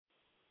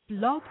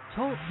Blog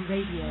Talk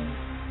Radio.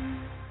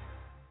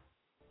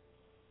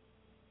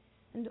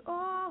 And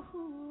all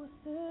who are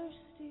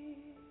thirsty,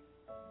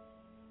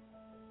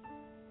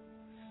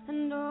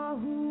 and all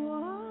who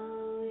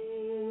are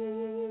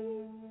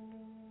weak,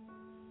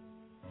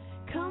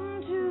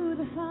 come to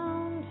the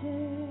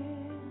fountain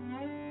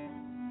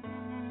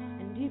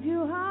and dip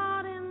your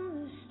heart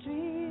in the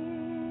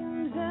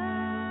streams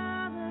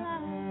of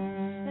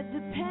life. Let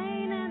the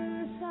pain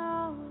and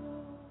sorrow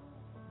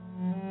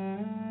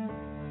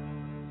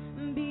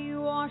be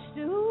washed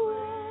away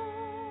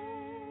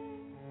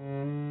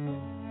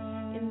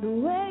in the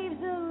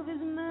waves of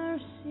His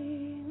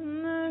mercy,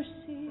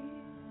 mercy,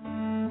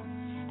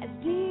 as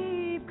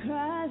deep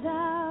cries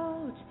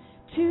out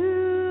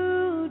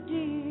to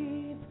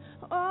deep.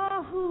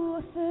 All who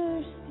are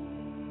thirsty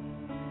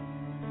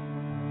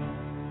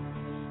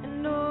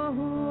and all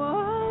who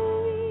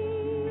are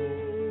weak,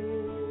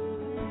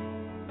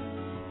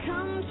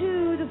 come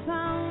to the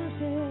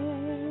fountain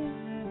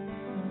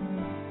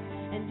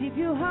and dip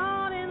your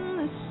heart in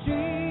the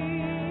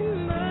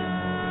stream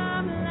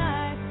of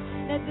life.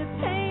 Let the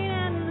pain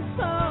and the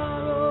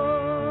sorrow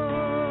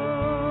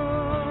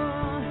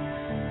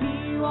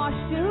be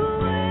washed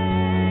away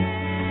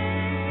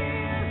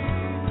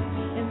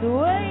in the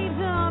waves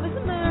of His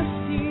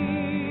mercy,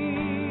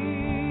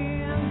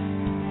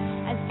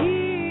 as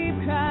deep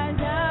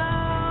cries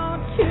out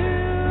to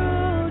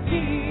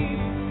deep,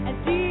 as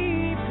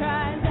deep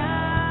cries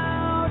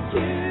out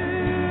to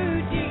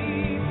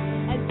deep,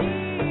 as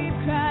deep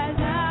cries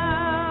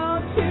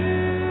out to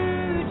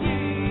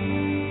deep.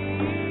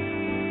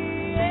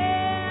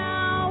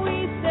 Yeah, we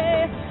say,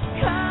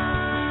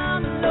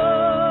 come,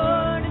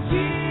 Lord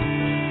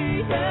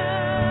Jesus,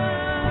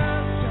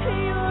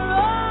 you're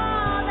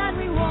all that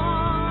we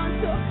want.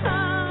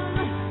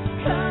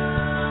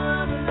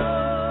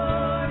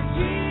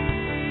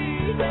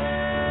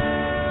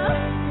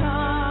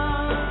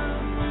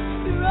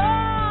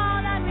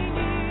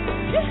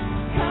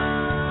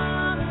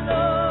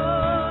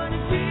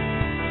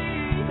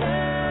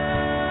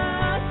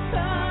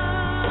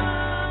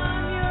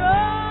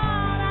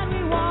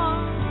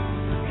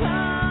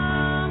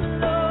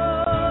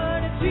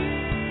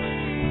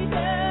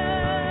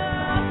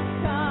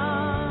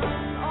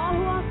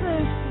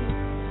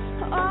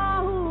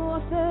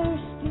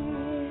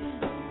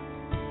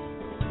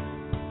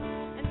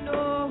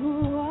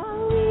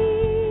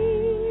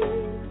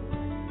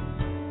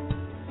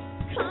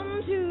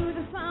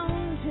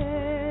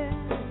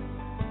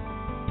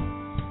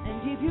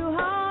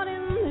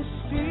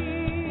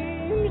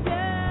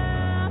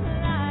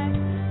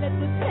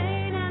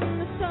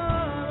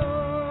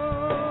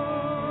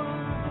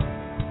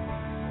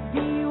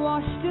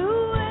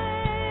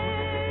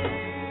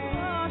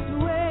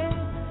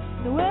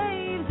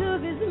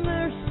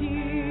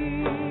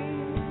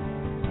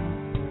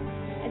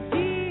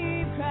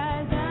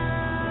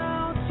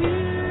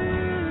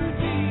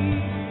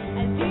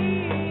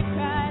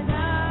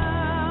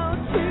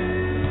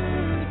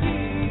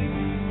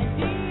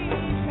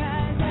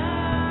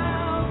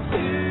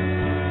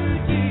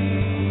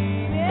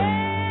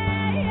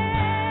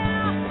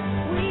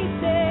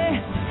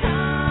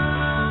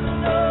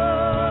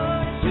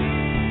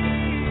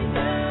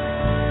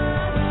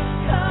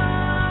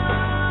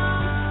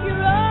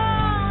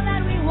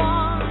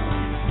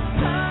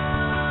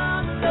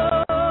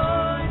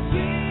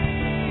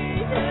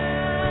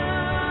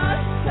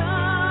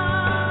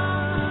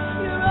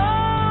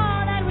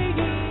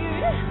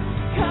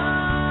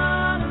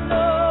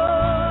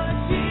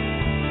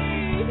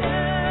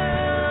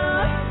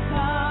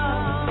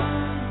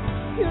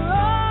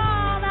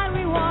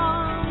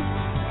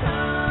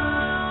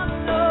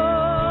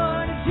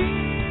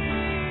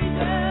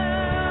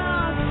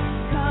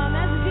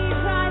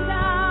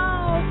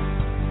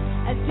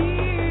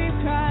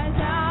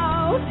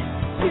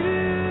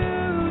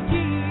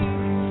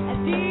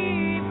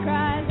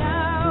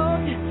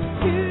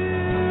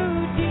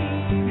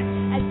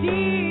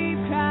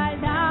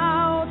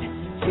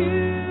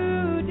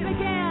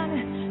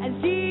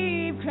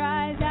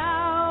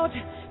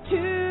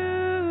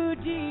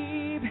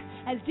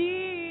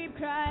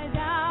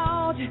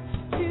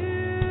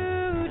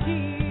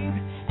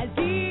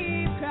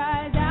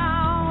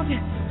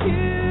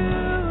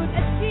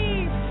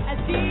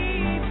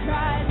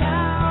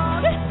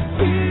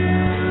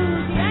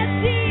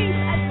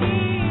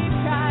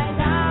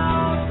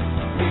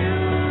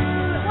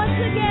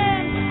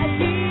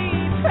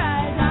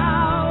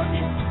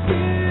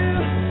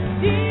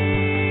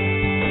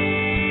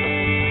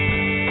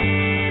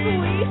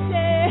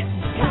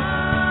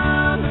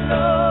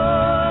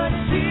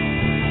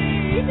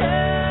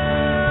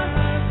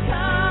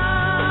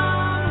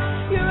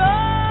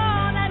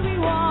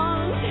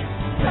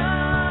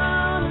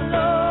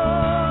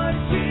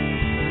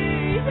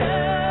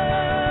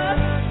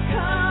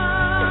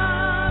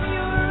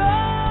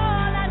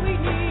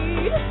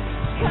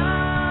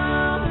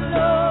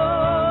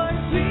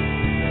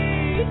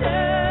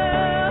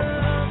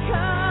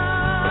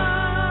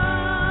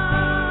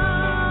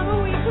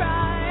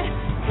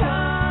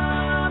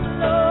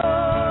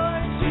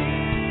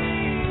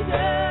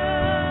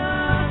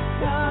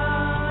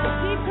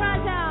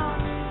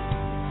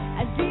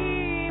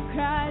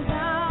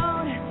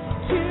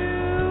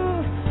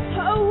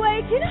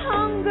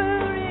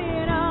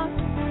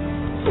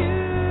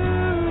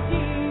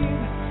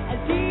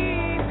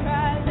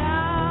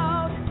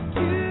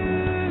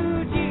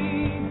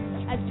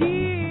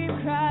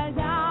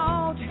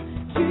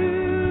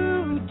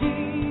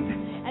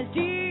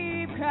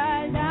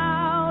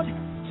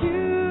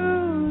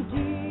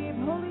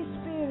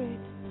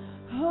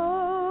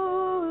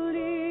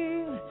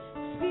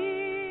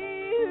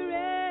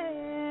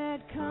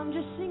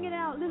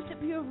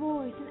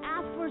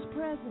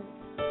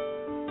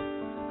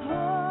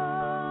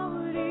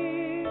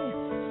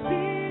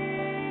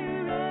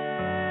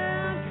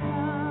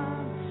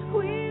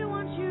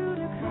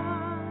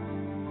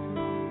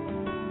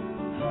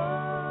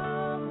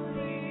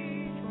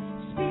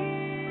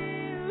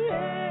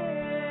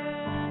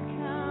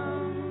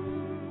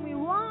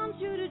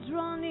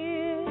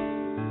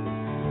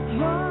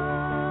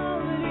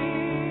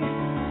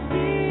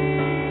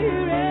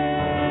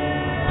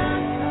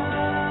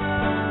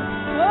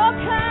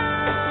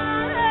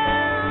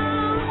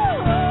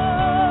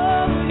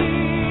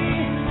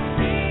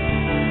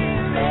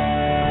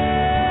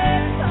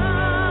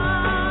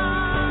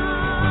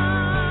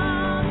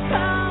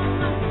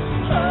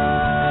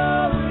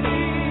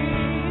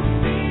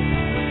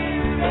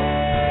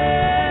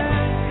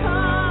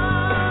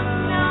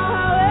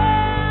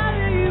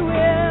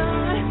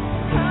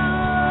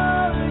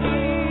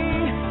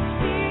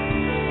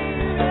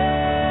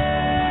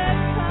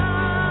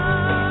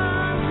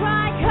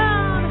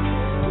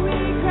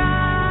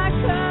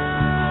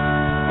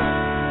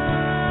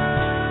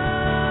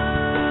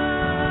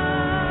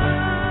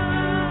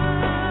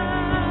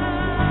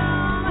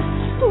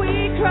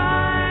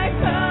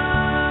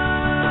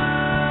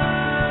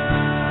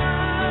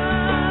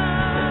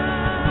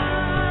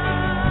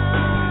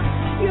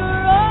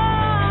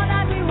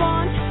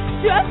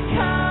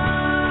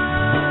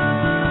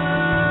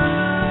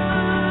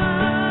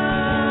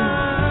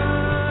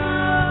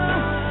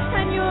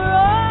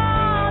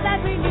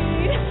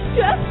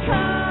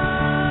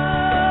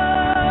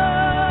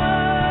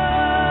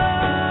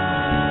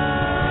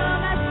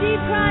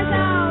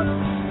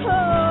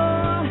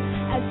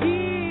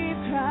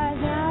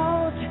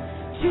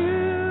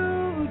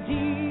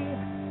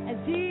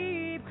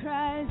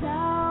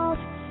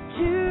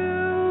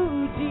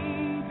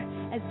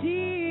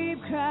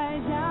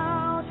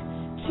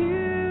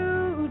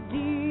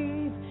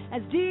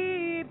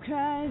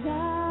 cries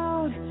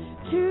out,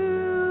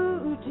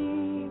 too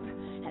deep,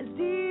 as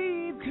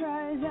deep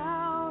cries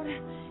out,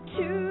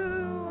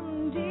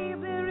 too deep.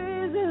 There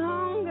is a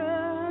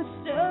hunger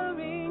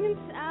stirring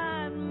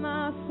inside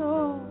my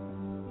soul.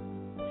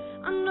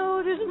 I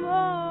know there's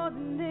more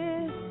than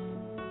this.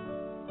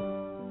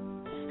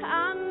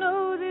 I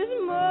know there's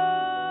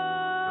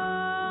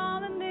more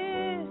than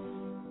this.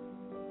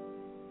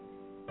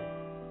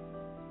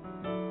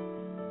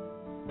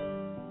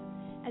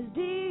 As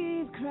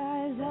deep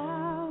cries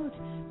out,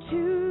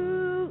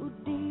 too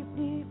deep,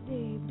 deep,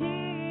 deep,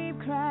 deep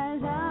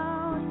cries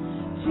out,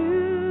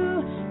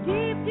 too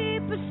deep,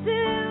 deep, but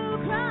still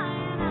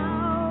crying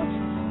out,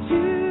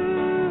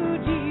 too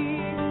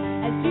deep.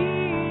 As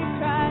deep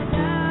cries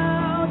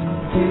out,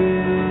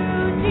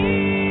 too deep.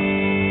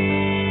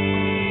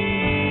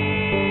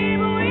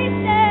 We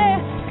say,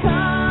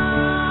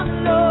 come,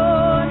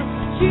 Lord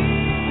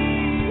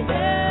Jesus.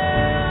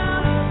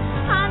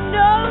 I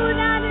know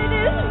that it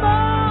is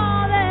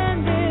more than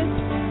this.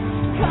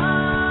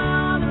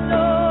 Come,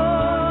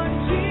 Lord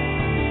Jesus.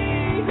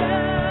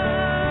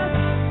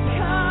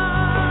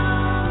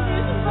 Come,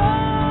 there's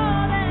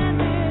more than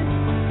this.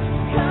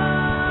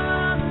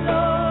 Come,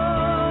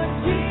 Lord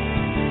Jesus.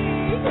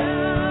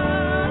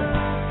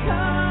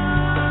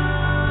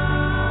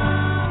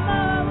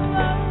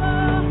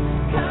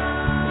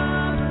 Come,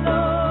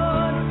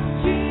 Lord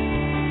Jesus.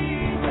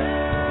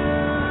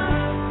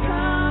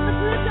 Come,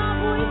 let's lift our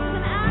voices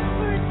and ask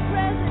for His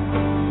presence.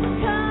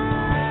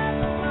 Come,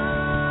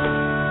 God.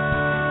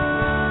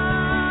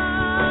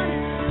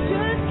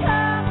 Just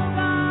come,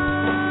 God.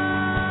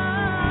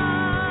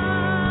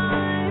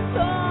 It's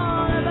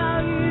all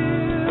about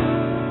you.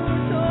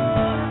 It's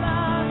all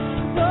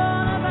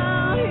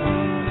about you.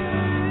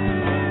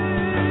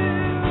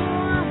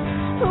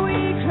 We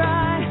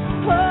cry,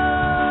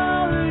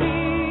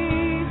 Holy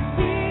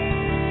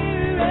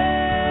Spirit,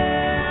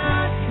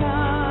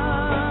 come.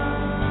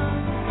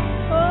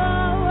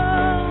 Oh,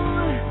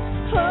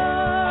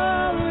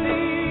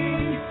 Holy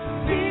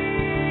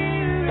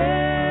Spirit,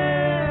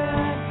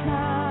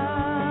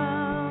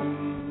 come.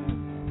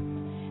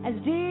 As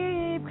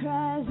deep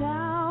cries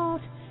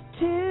out,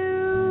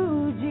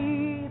 too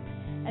deep.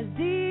 As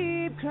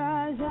deep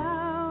cries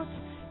out,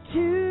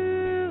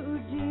 too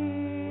deep.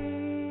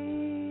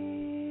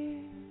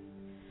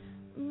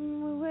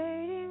 We're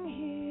waiting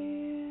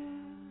here.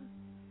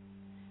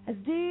 As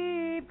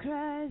deep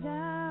cries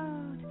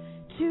out,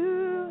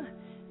 too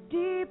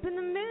deep in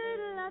the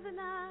middle of the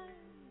night.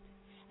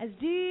 As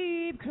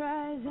deep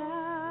cries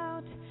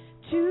out,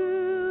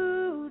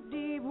 too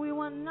deep. We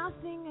want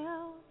nothing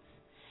else.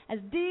 As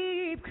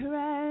deep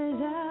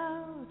cries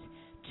out,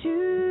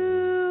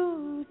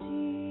 too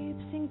deep.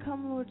 Sing,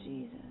 come, Lord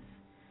Jesus.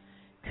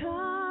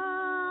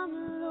 Come,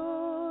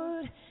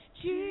 Lord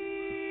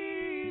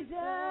Jesus,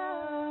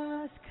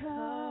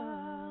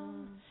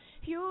 come.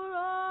 You're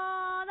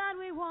all that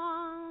we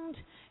want.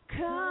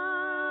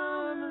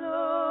 Come,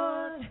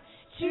 Lord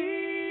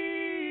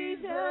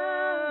Jesus,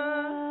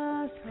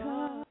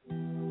 come.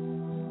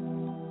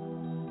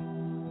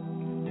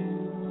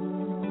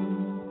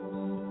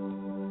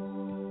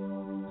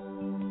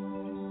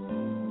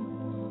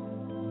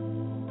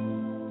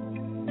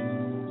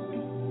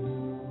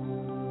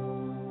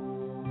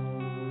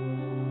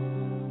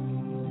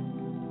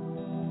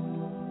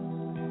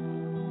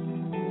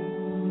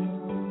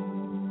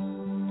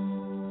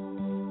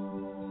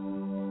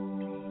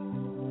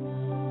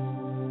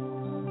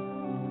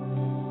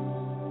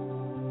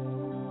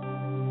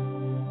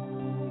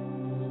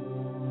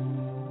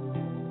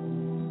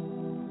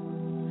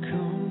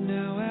 Come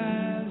now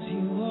as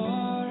you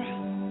are,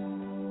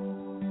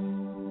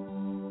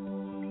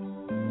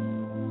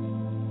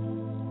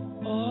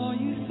 all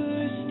you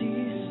thirsty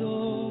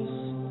souls.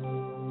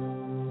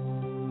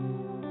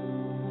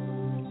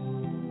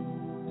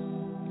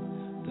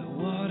 The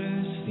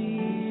water's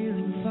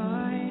feeling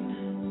fine,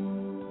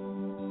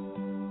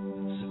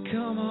 so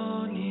come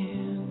on in.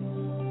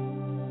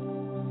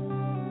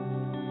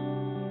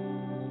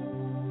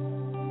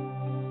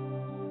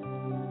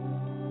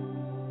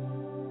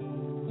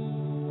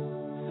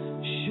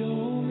 Show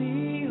me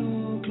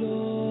your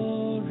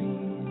glory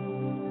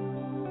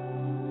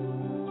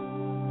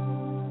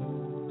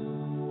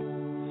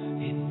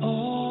in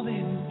all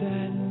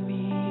that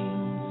means.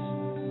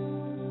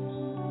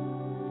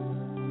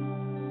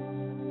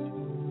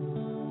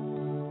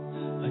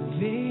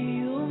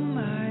 Unveil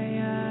my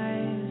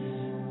eyes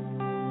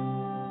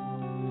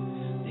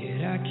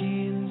that I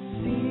can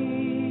see,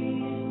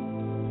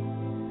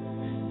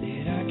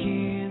 that I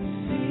can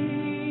see,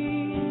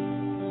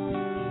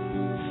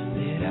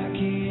 that I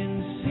can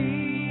see,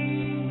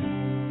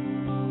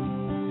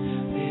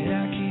 that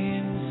I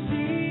can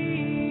see.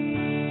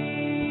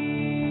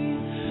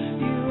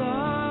 You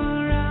are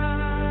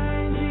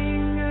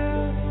rising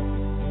up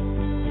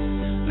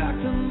like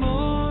the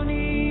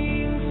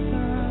morning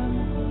sun,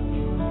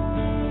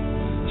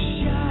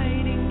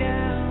 shining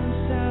down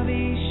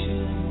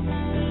salvation.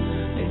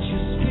 Let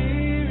your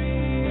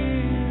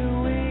spirit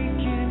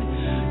awaken.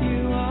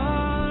 You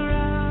are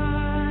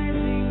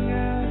rising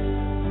up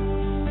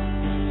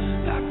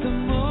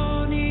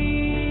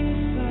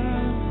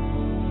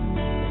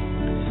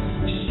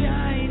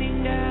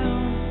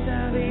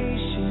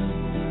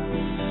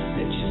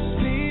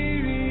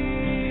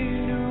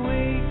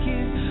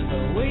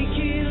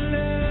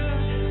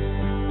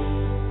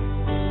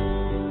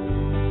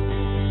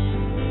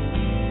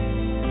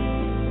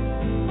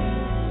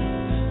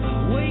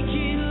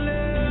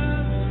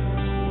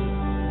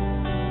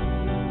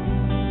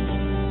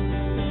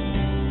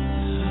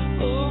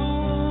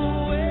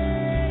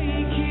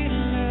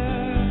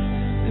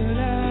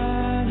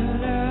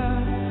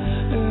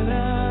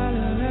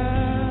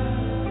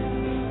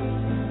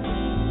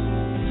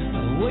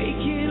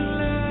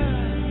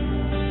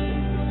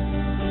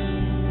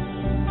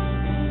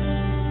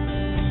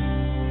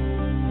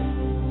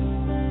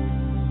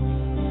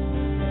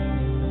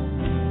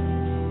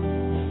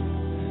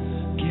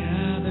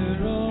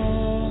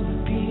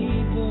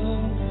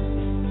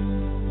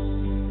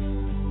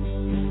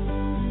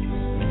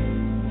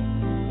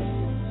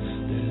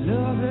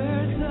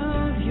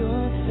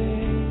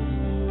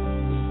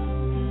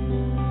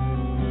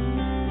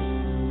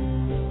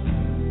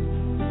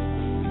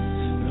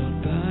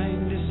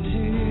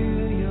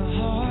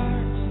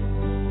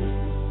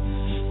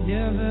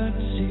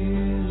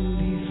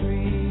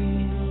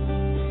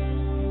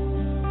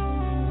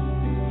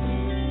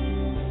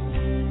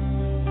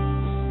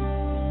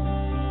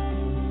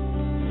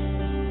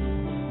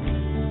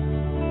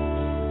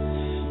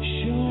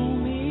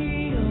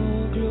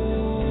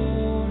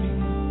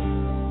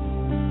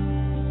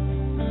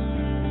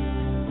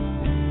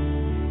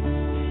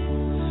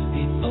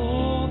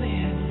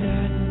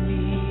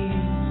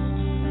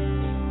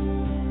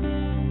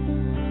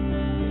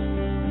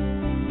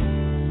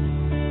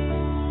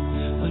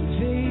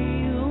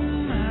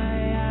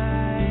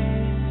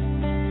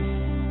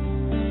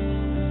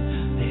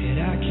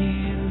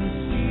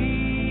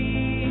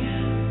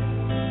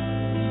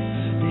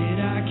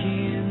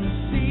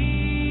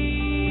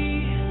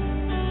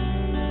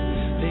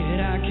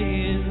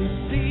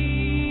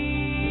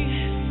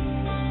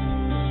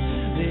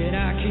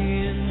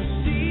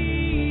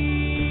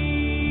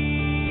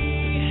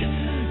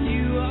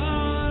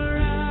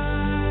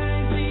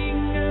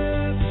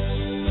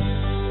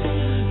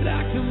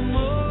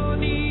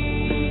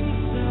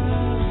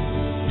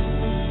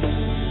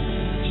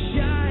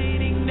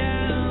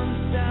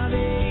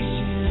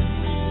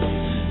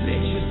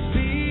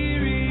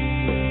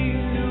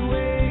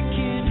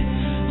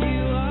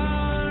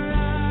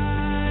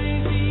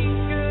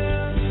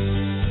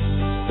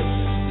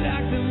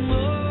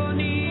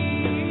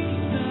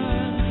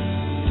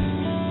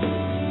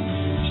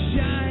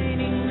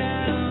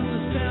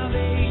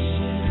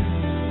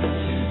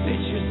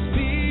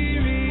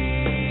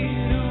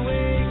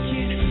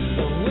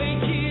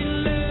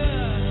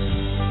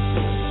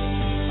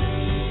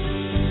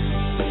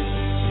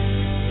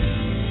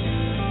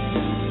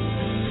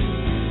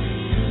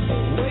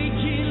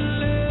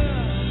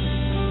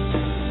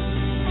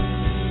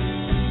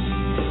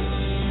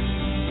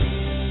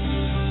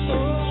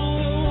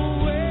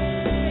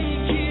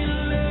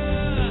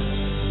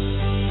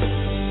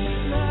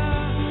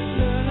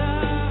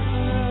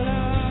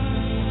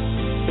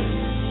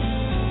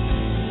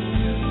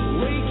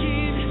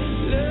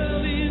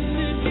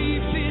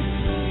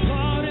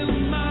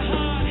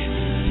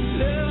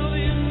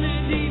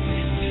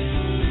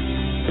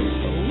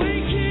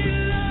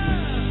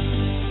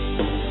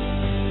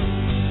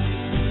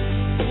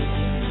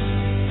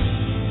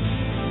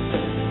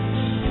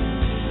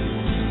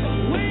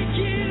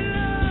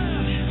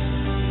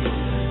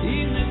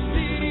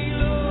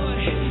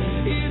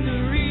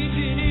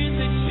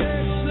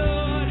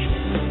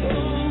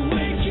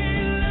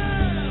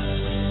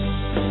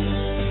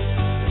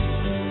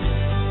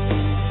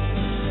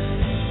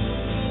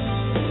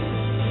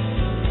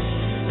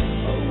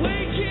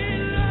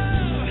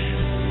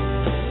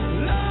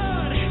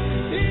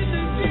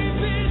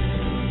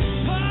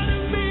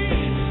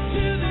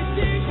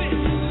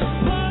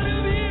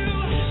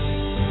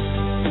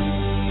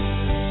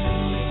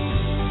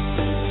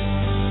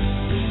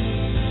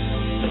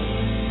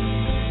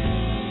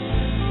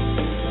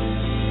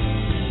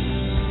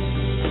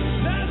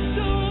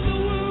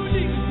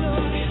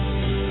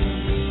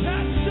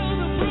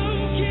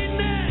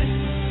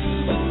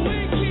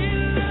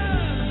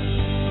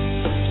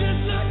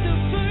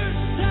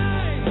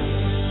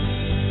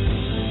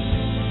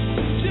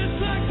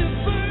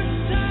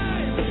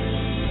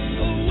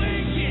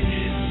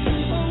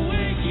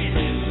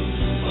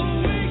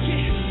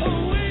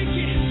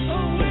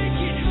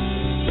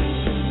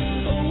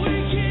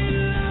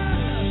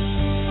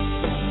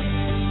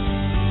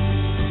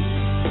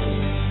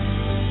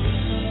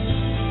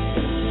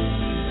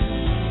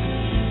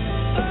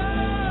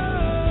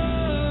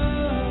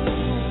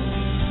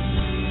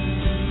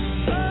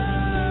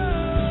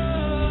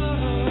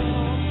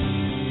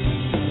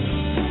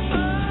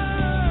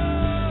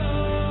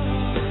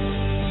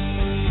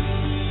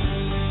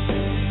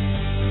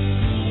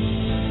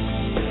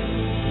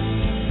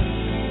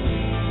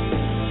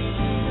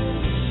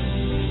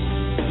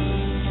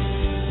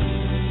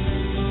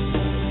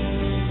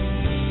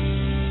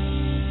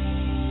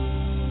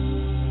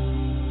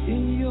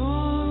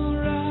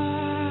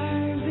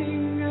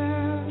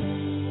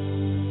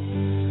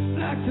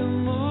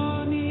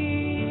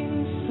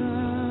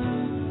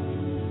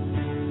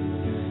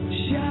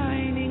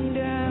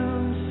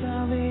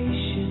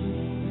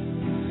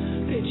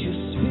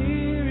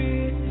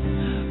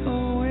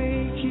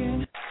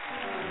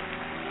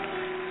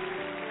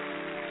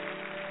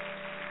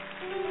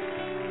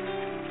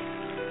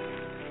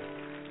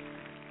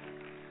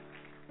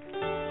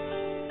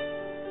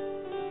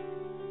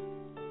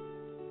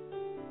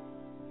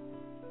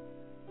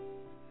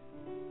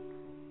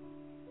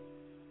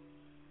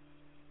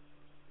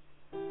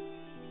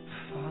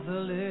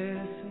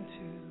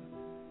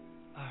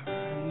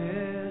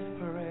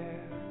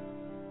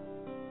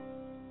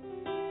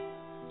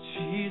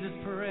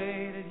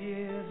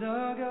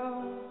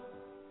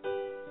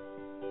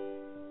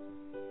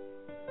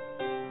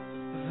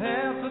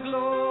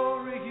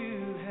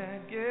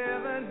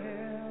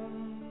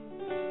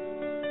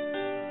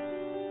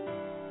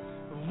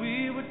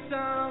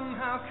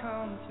I've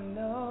come to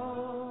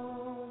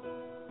know.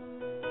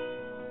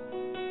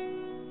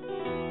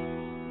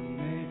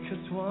 Make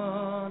us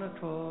one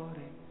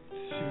according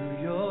to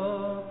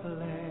your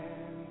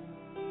plan.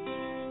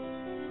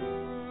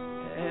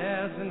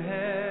 As in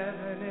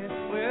heaven it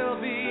will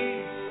be.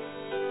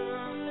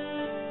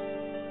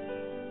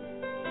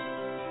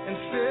 And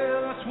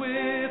fill us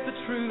with the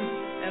truth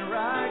and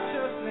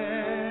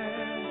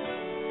righteousness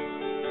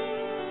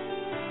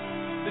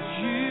that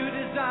you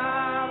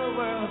desire the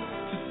world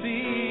to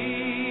see.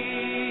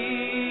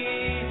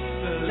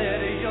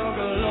 Let your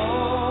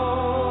glory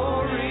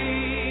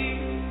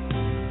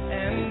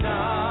and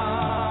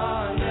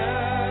honor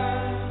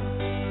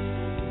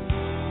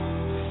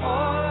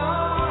fall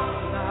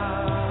on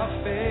our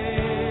faith.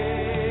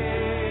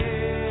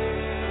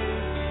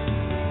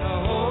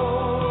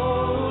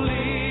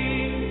 Holy,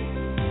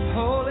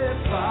 Holy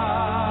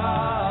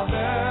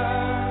Father,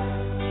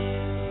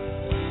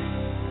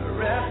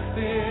 rest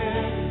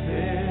in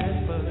this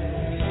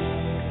place.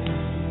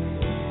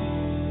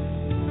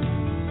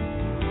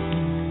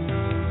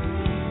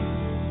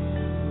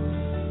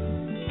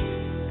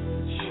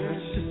 The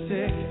church is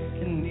sick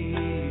in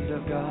need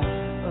of God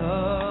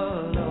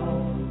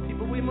alone.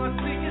 People, we must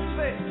seek His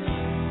face,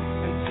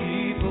 and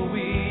people,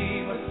 we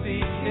must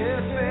seek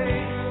His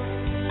face.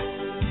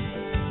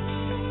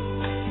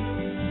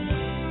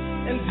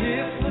 And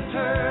if we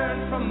turn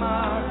from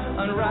our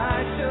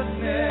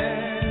unrighteousness,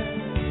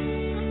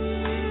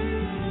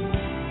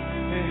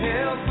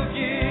 He'll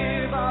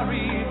forgive our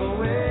evil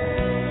ways.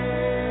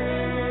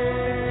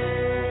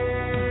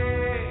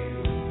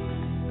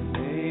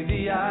 May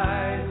the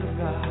eyes of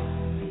God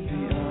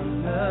be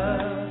on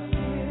us,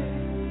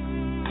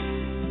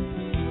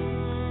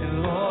 and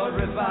Lord,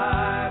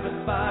 revive us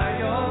by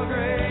your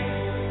grace.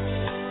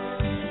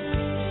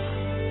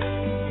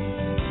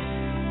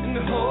 And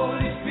the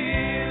Holy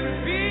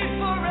Spirit be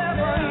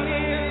forever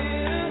near.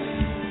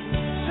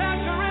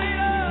 Saturate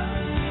us,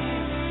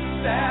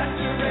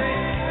 saturate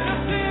us.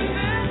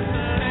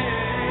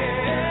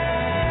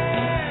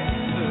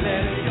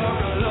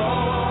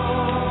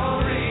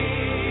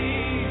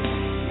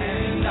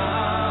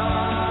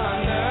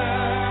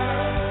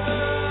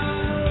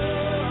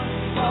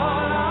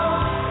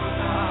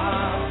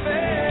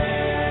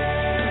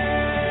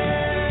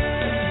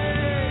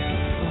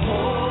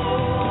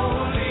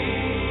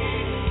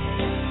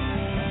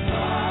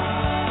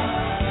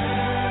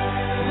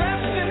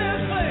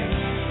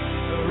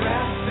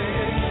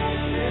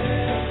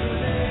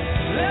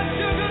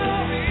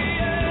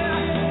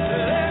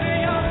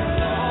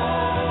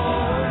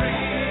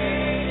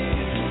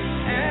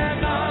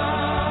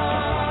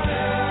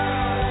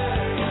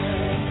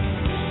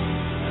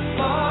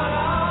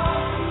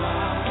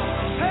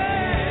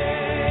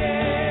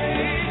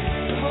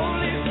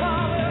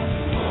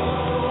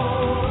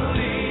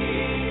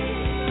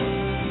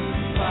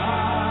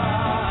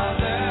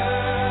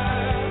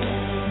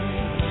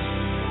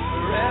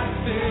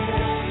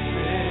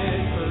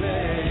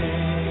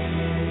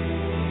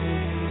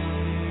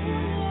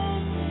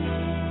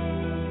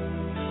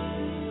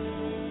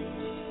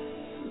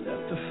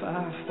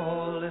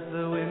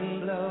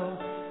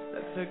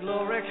 Let the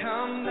glory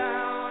come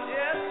down,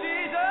 yes,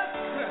 Jesus.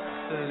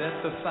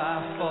 Let the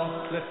fire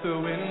fall, let the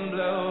wind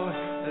blow,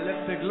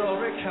 let the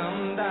glory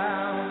come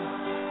down.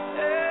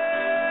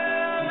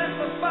 Yeah, let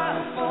the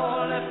fire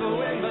fall, let the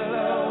wind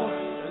blow,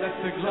 let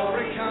the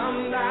glory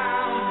come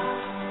down.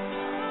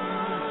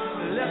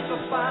 Let the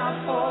fire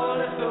fall,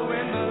 let the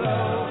wind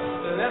blow,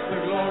 let the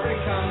glory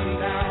come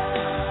down.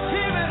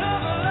 Spirit of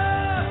the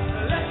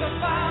Lord, let the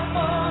fire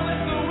fall,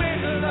 let the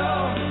wind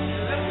blow,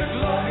 let the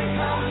glory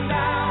come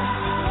down.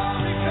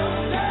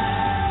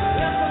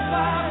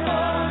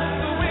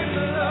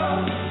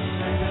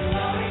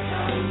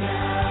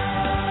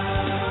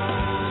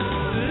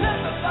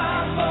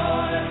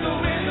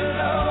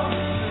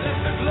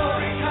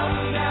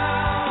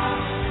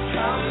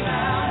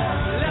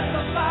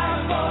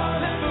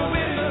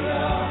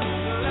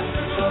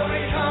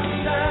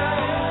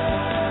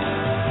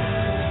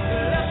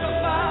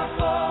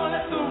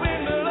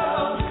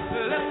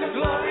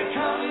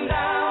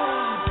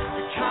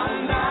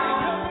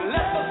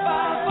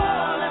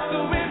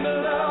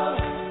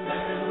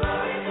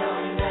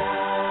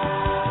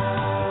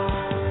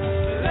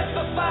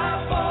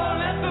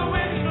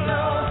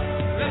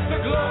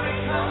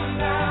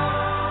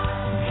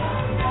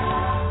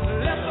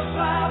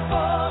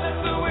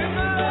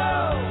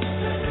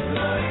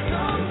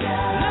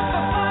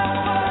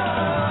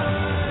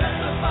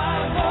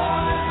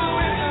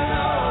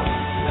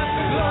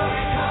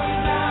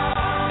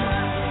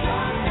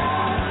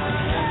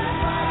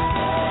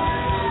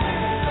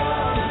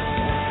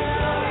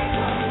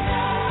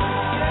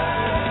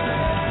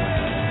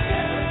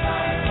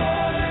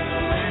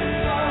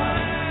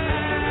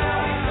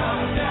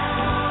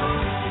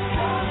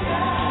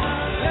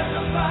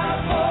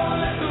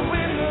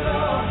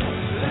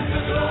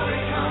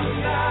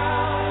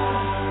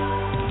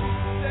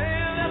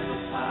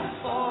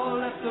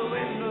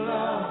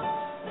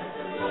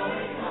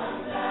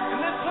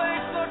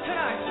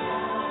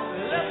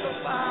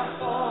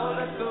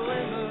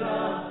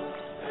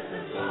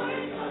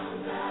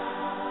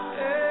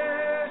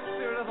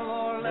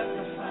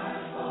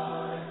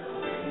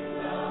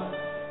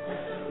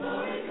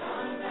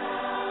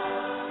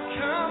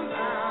 come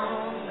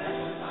down.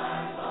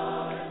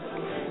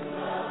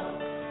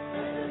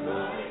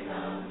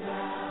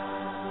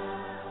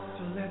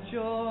 So let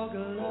your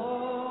glory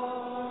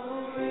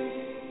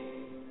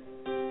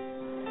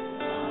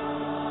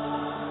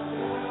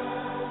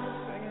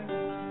sing it.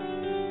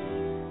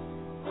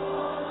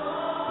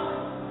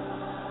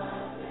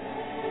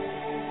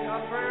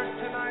 Our prayers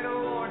tonight,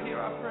 oh Lord, hear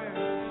our prayers.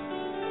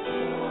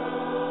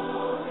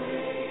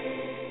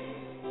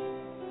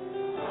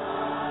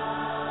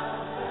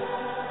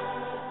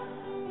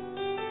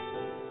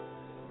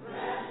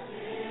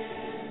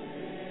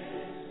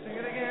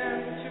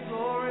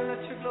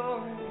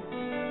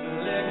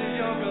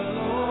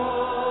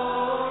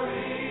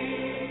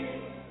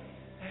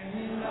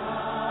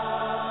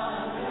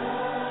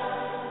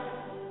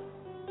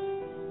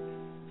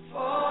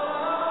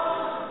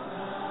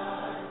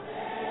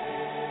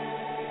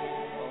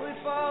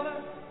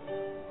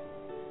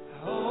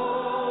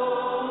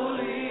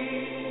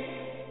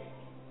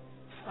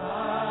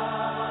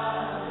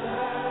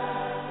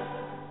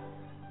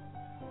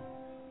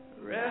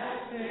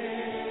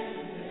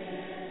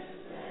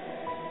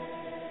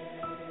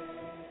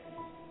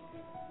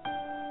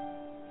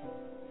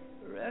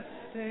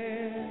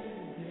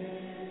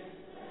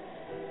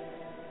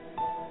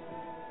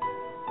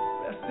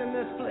 Rest in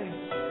this place.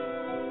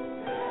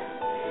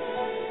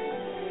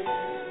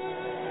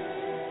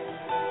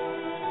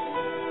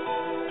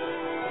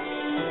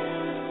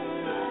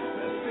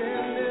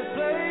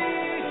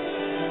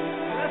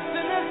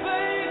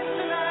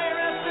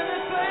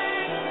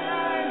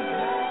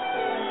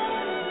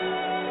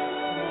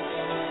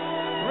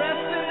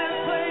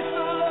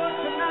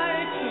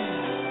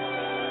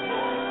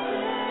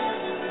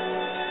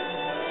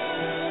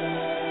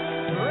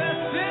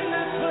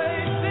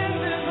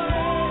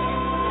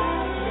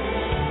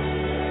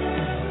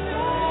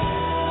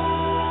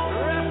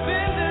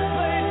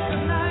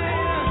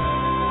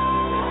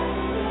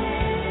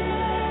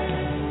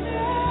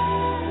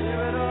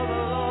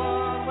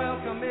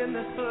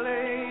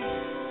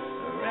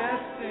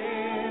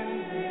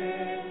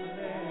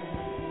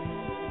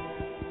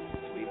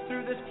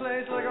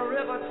 Like a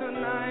river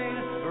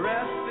tonight,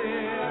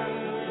 resting,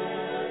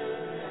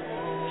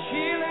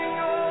 healing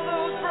all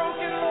those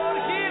broken, Lord,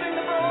 healing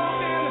the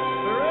broken,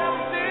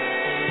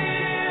 resting,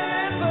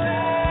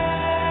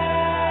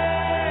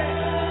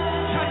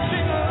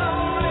 touching the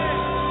lonely,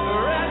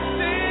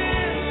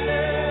 resting,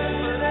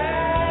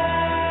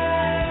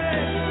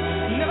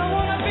 never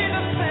wanna be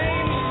the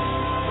same,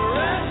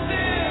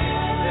 resting,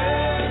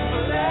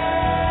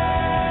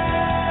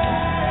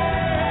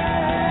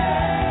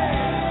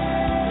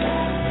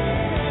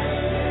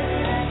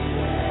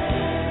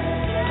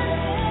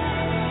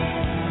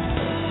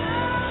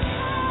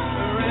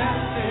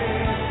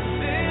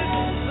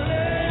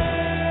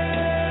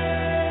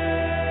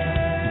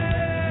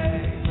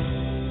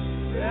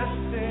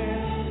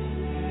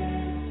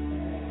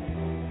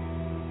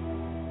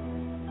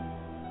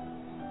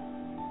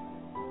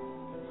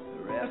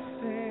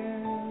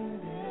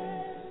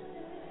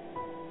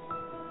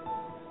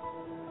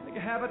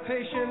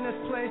 habitation in this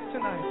place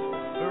tonight,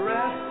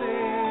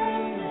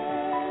 resting,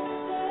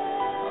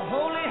 a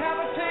holy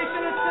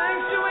habitation, a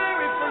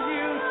sanctuary for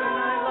you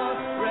tonight, Lord,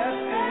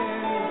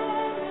 resting.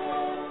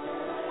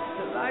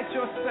 Delight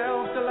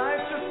yourself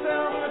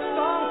in the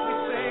songs we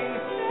sing,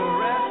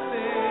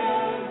 resting,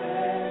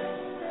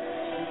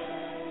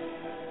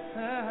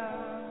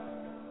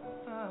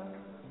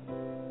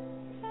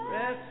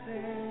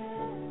 resting.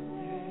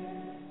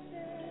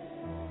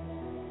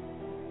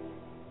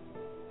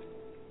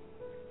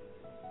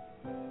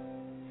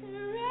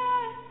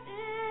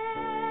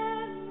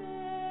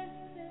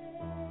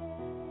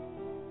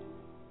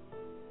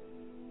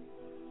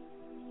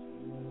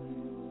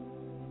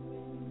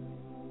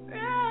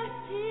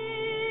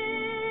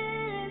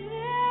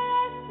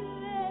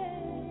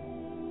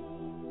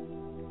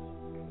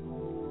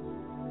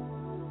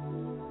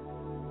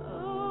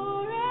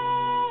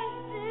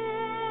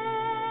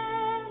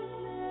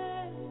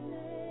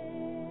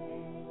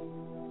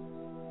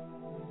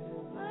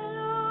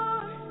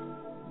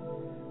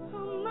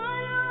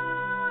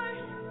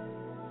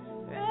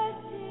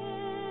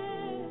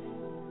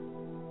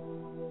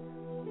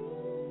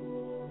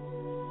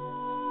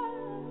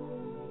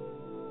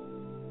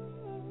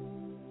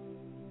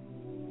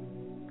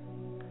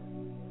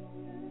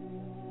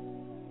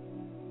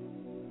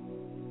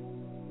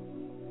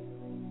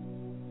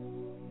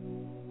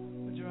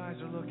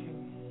 Are looking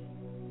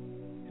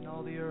in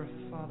all the earth,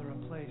 Father, a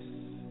place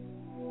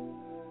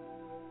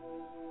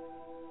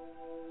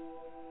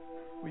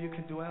where you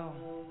can dwell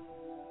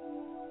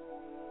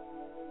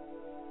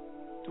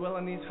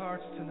in these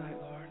hearts tonight,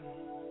 Lord.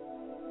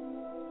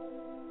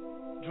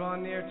 Draw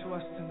near to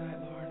us tonight,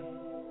 Lord.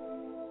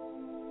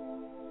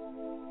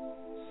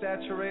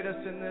 Saturate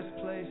us in this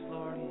place,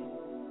 Lord.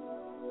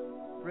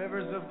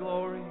 Rivers of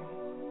glory,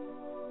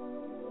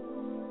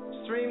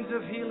 streams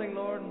of healing,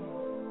 Lord.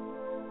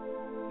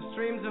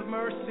 Streams of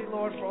mercy,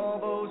 Lord, for all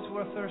those who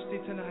are thirsty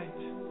tonight.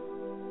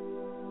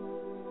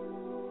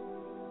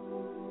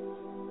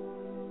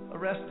 A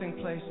resting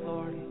place,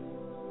 Lord.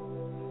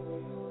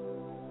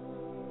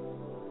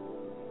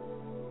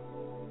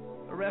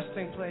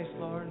 resting place,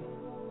 Lord.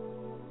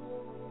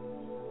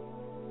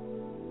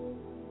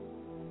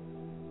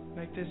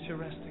 Make this your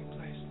resting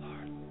place,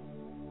 Lord.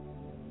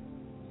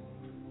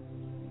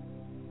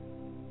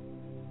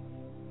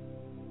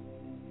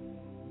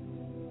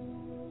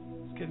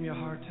 Just give me your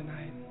heart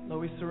tonight.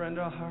 Lord, we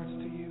surrender our hearts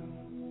to you.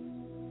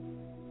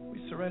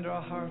 We surrender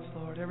our hearts,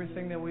 Lord.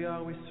 Everything that we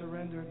are, we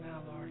surrender it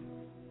now, Lord.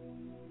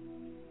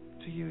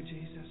 To you,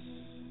 Jesus.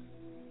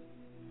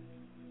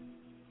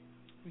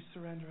 We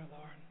surrender it,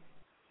 Lord.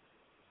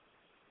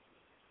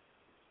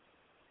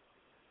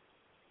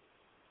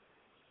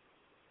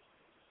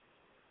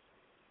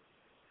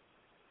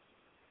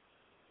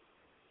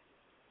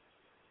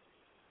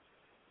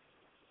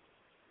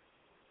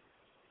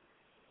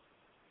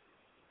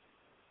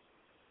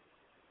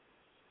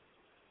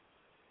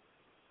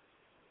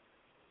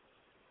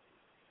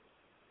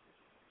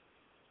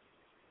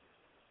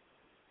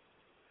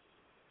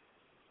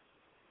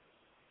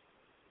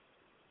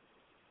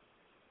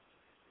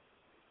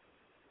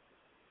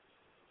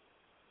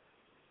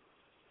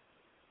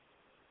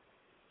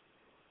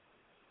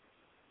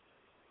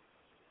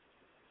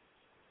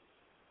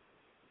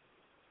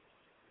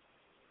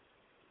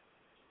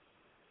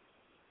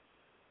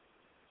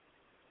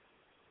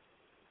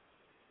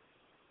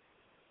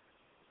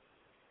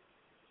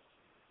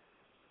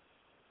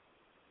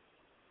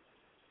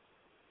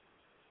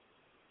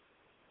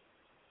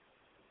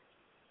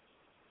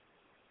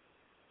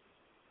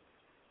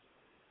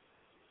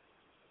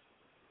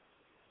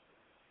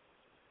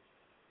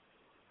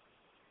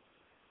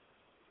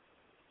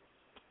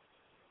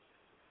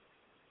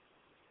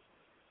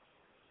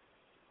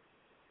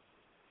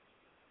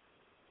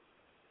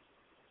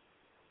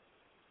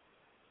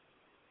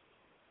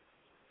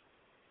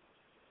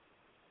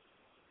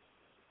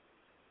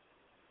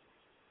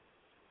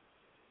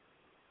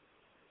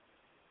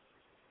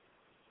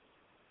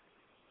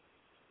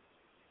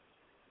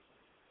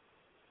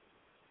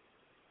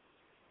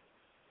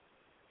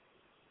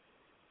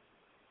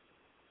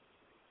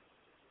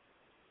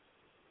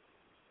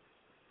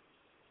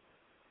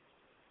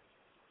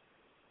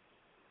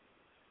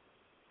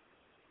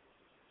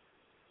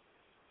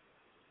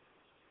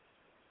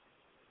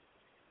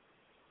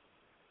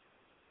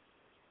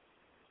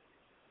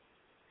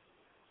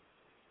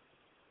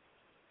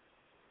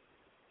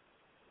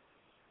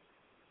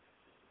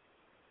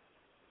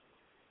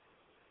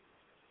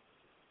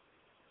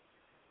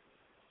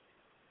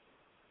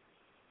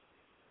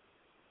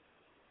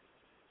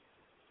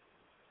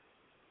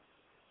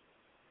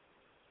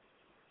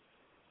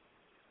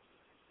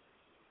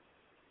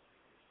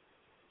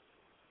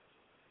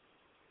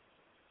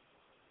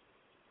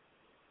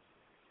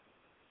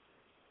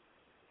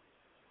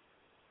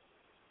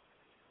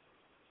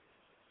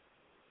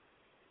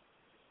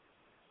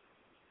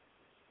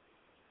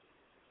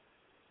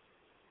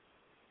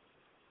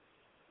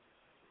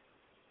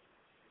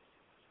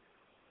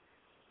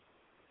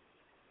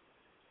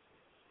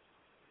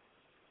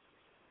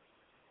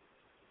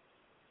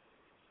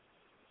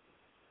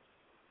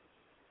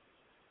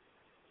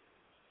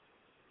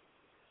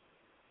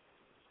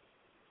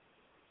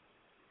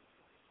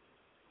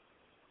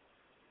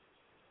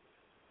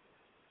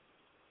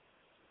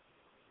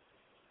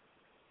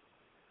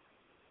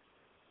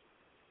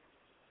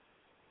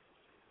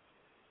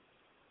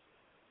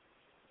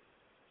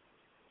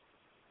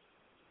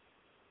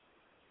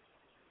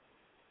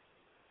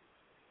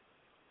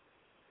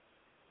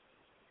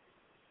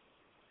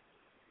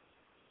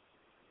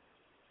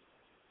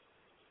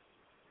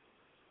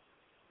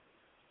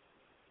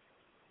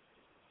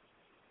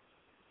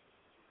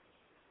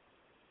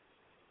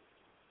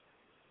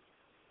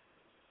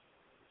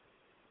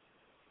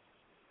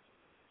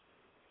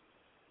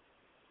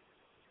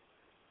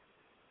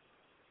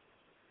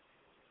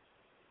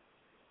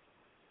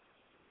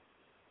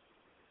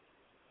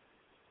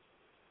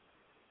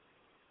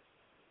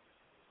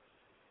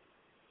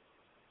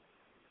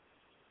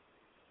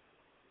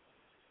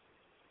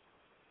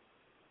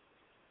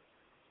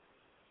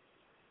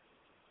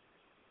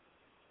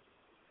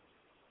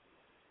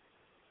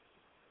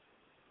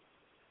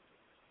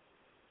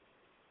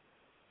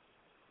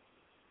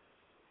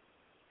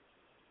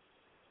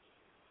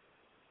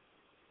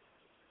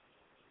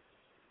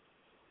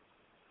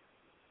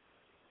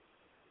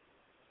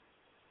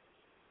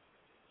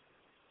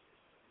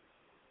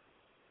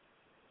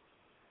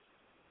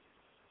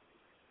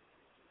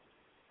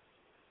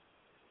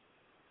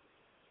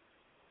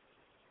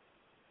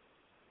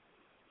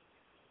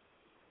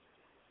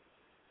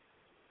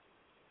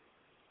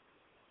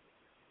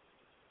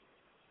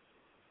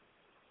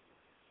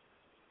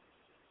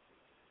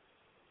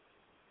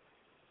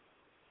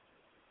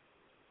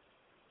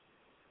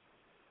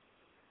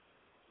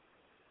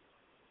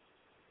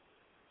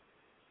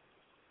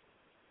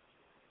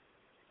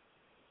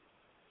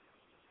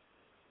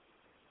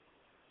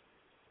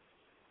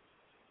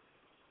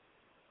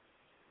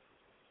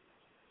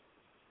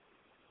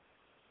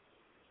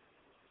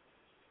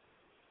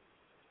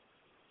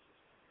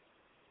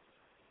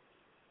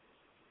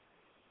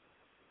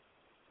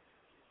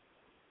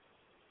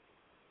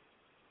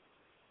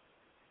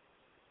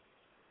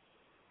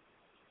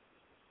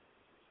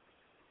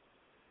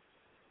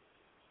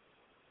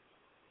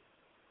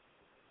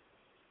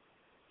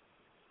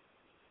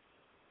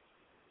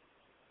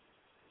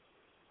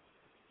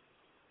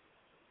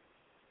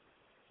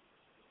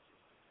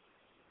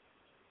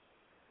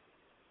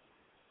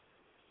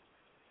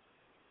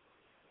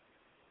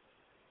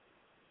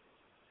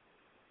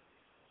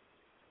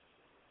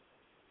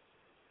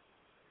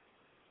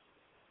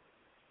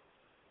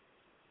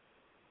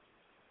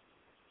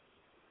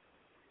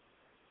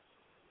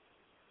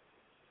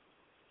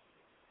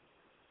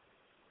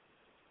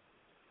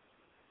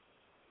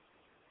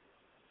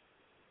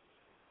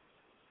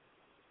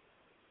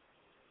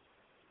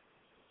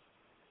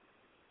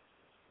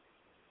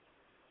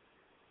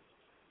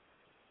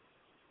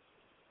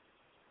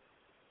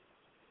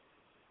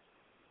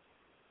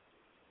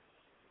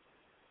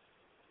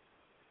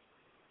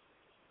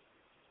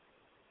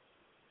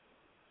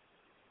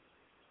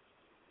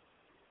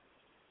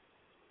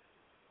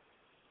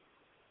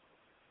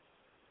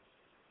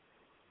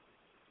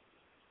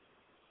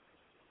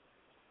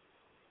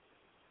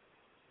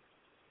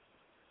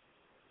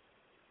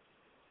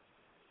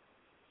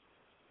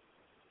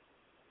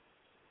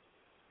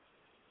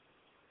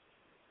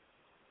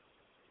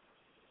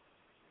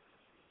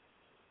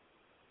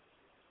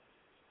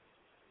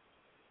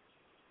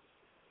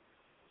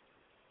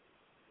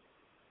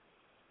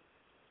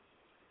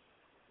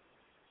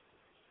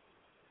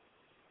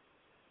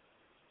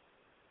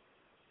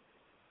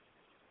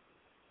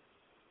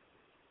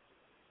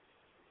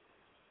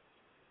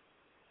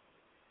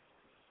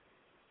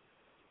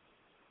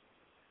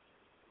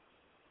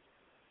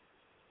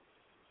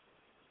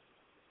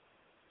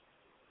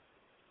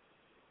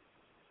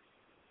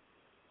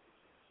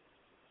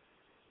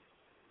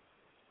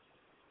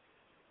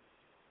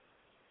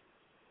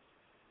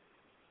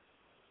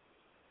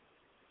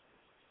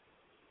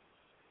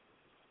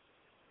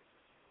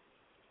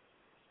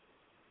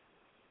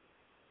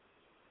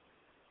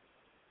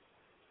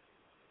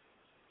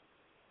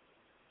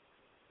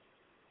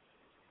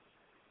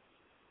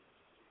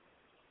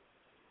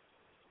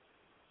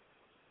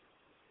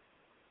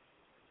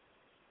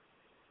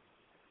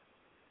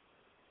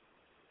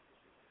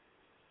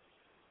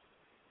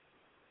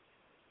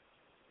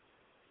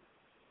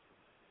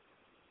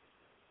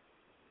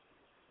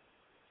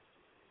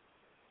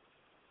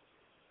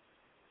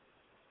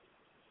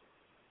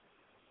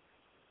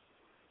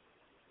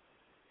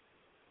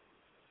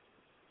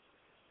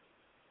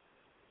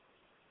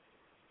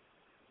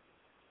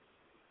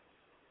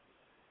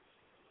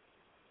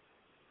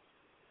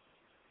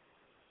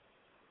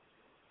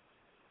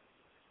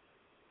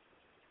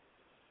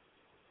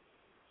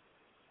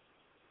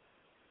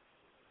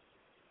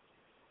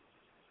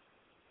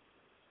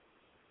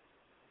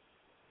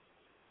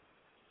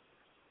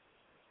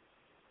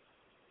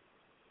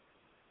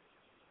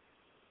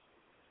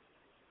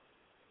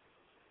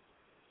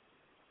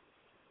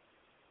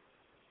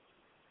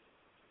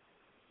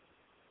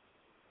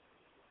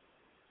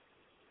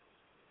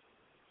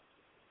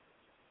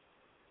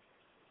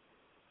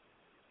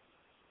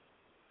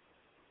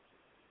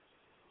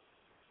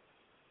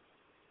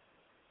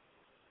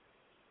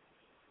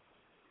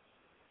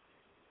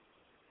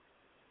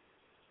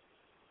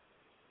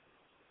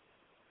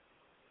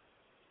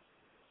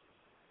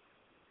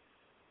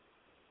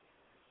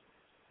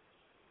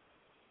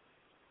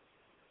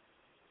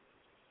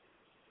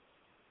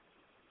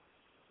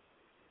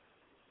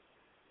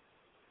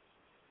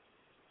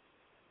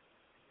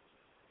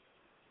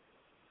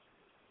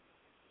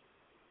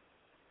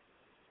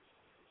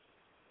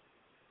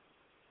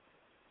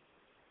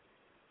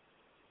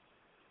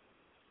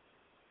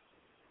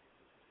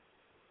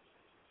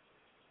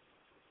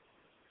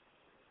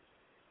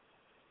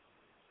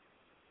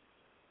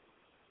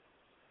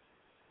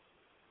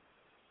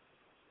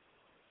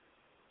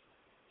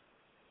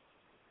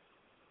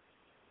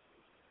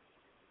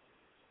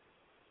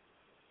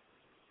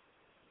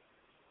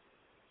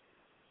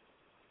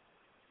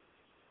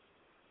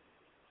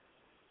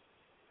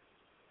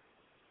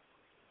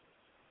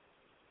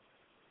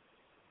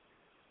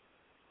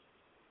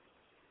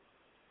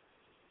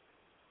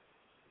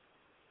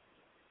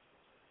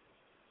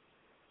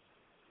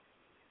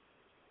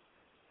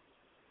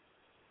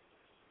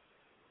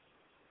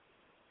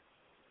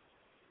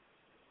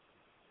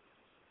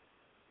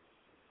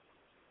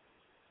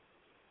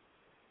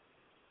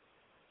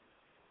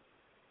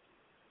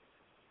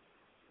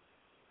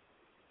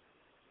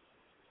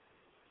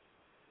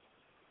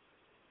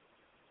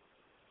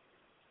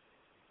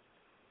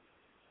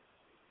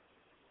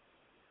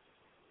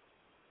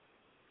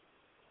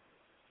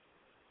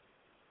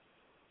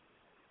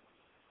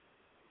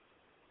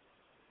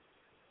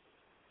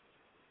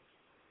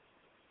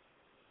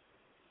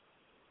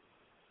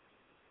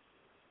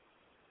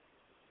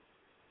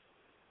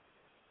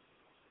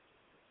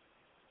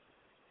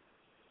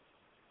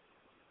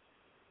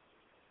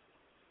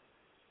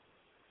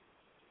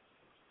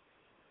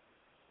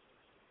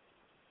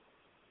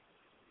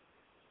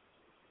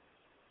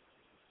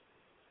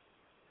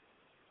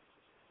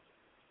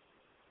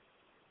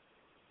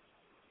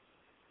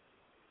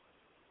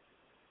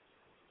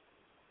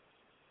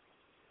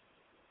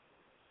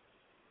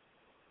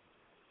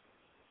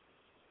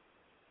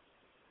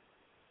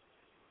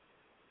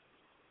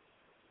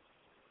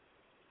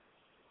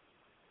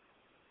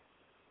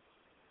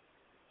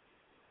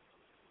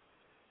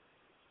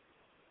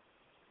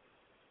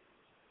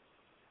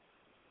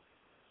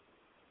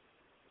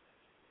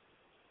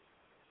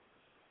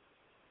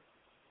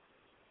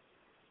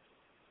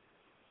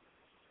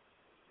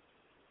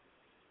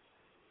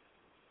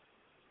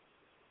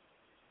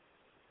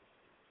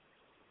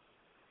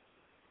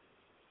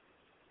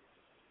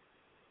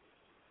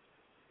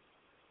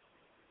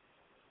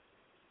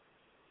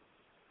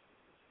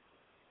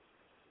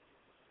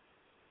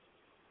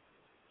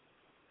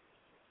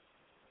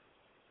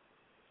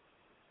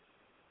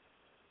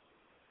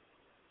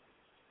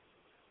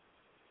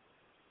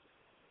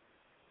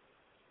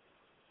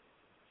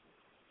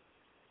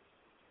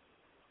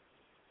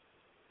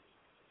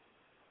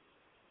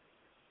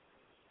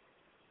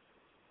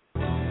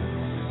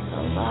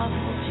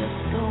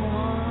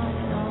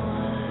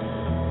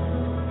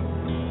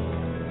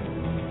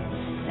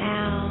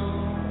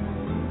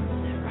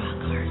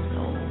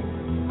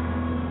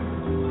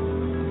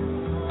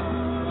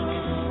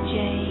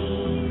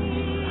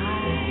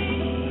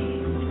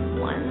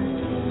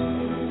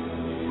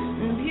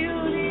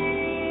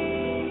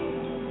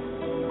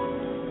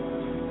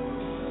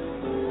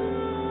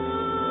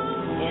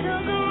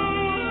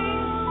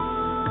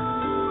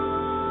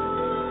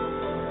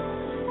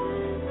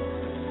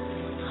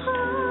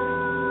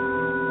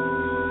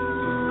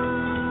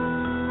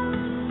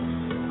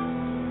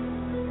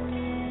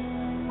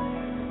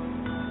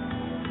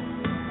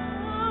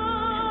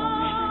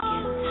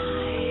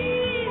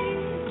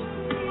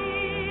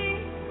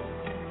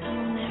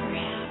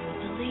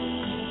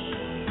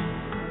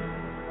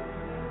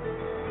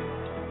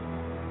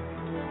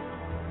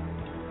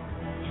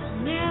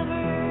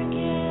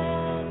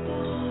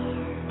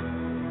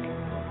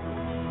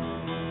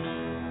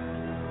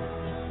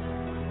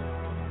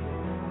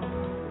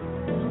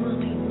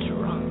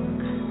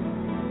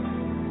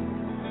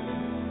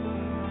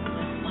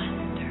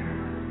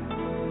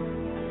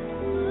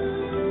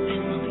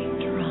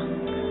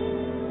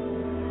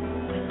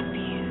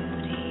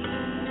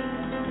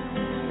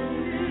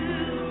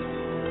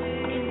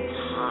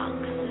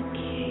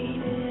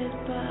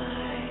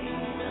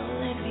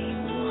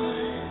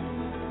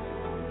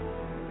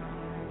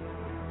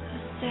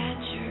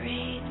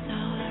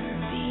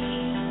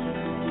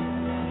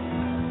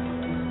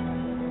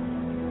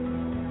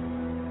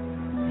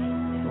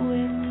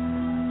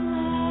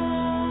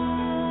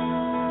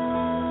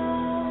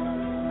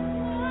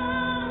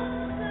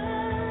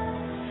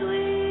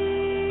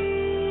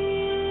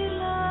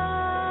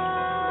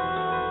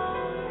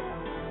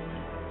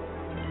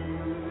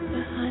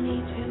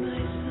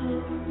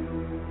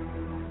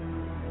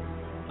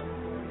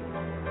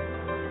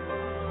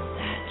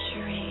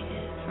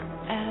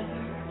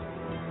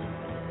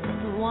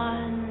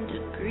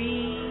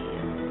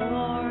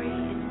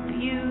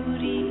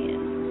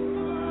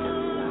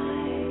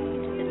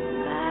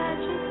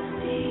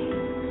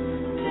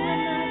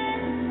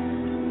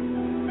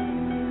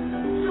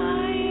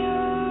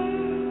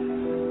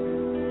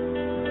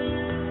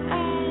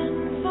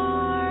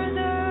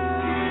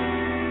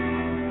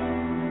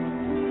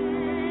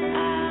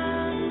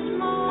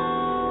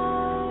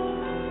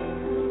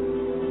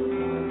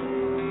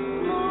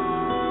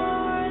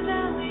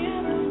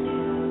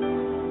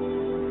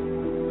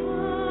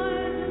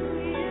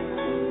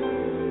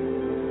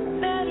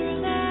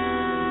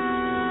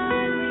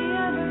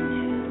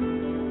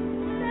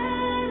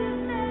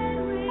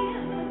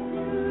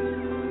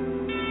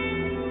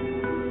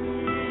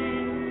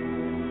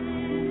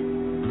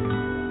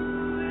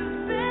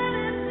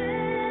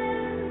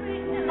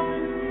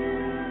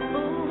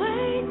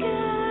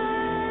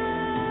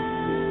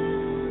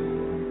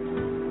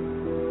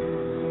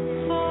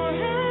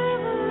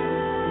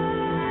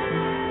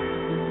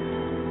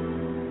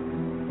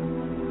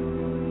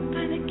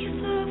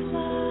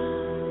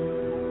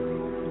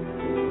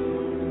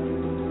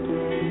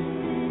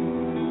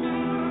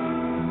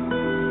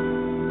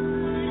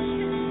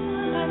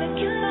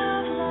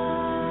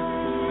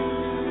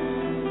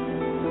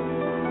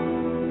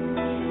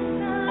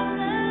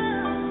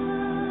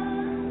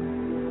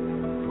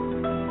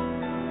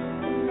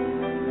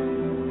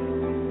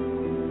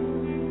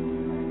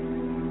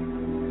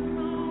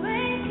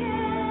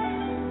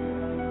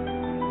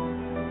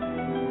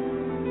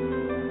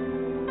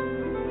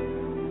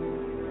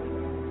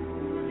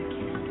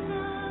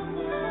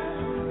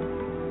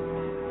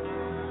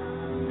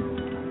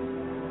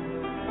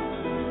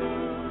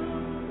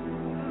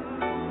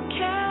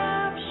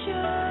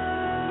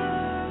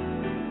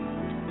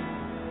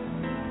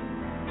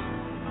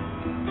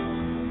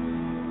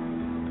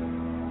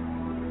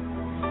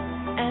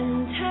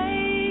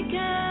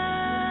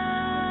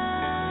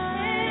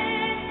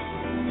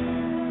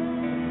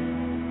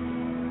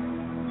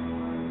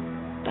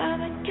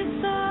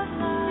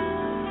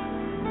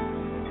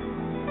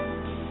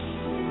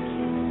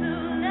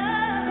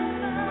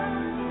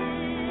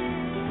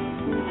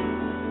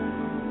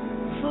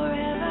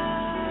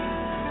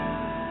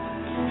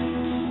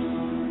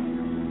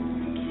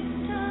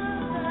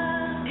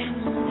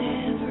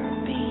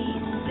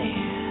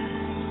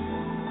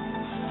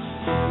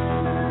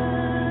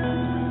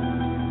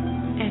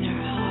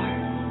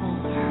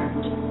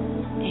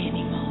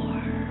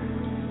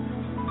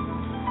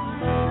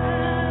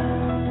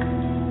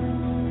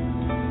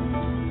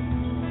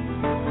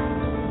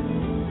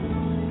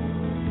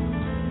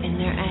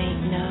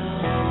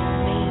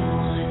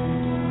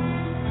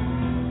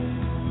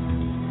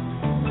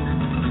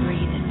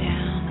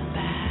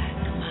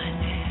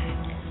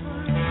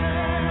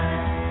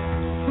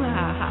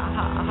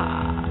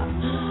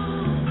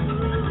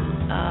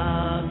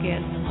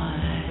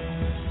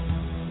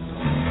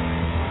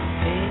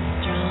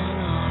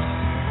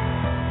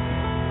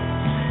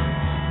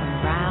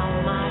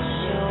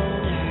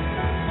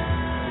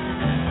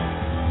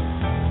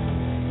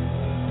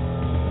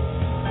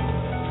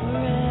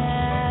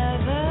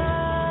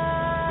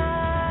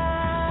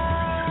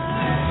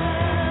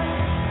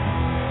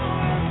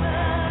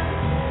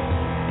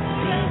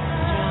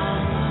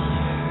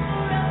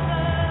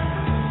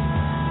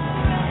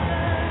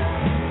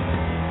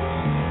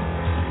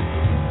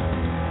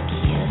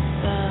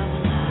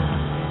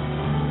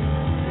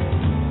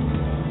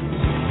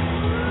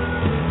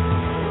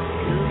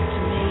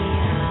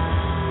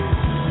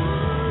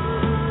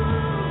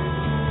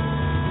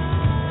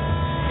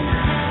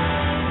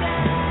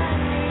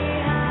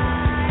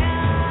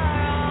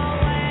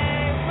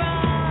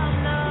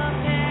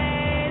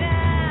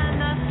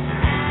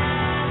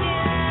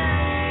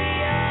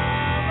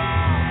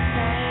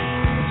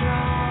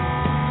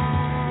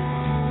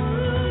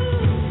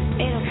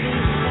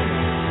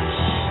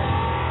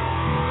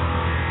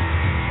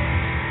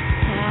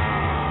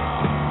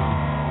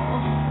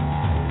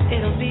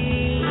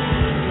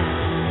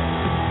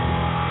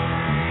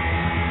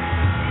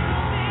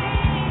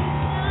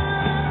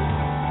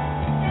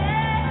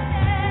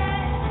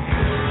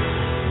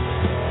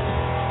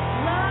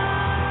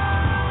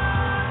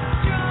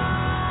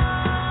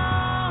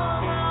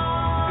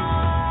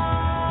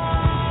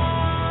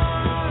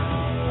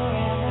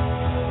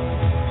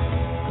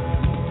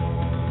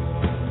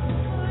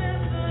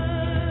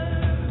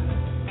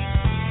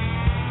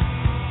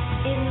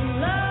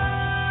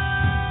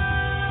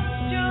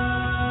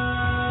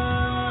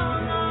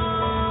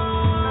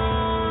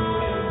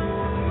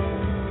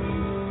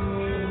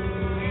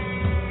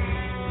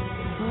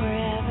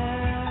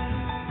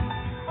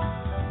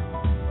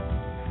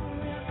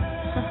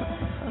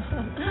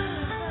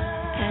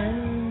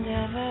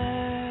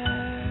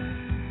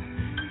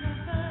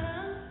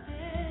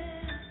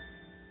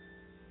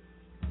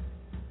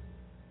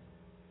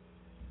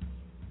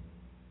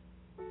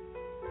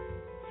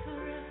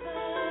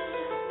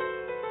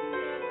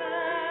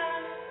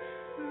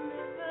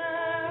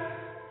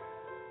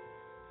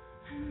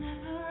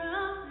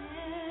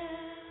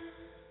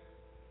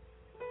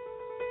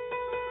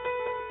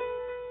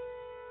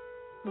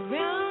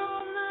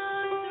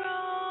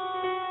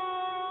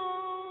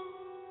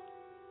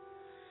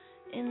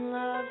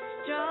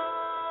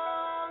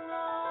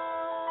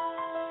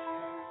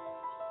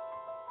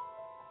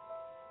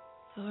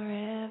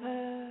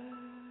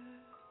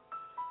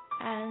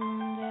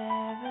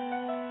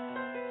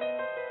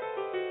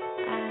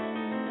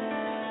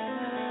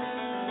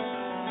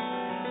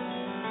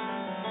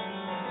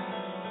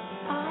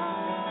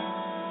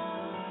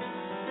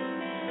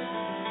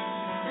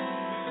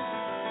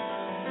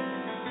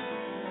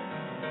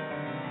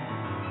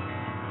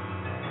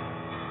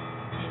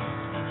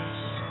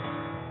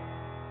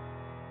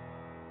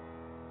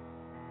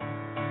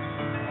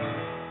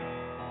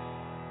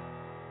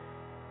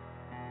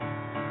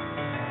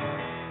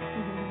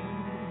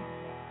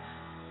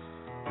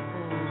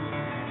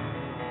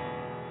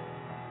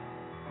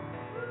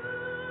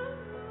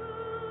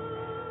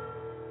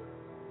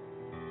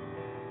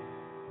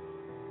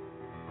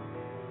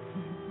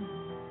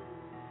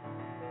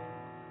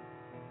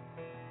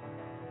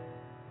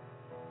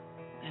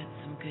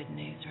 good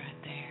news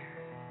right there.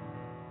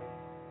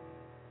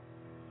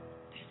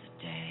 There's a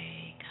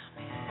day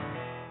coming.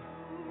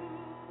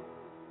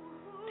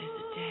 There's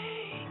a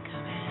day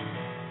coming.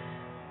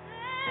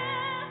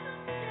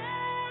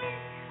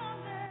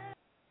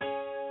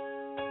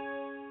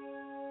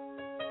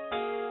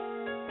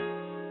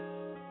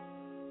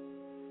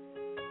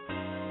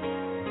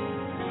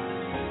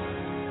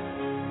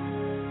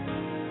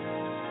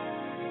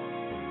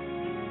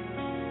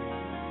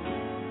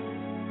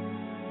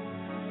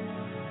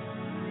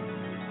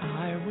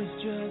 I was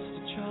just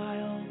a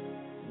child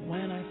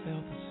when I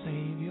felt the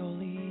Savior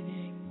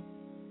leading.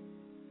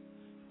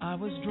 I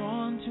was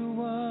drawn to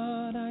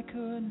what I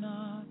could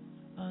not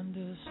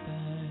understand.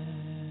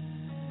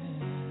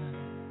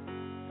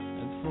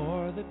 And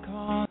for the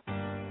cause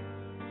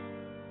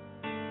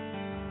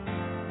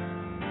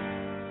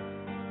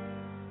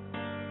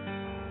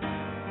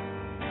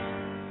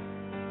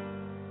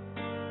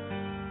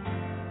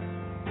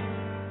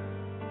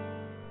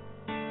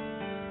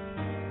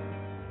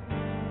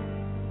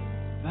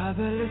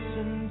Father,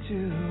 listen to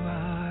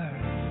our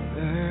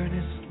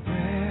earnest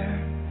prayer.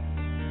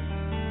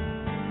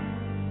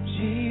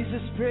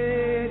 Jesus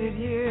prayed it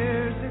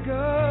years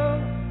ago,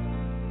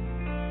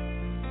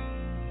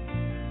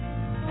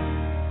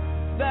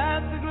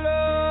 that the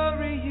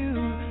glory you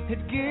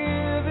had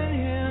given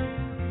him,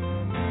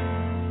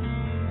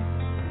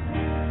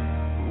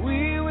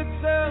 we would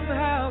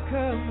somehow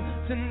come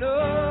to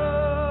know.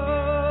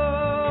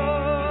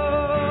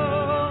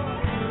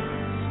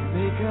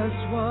 Make us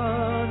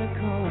one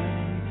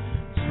according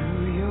to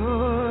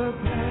your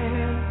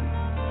plan.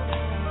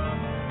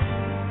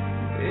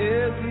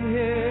 If in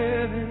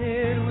heaven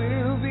it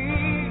will be,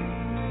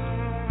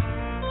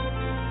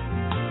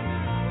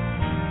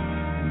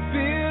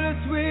 fill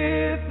us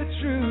with the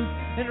truth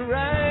and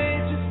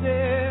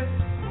righteousness.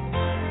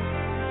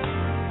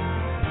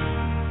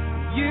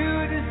 You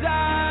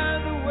desire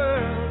the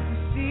world to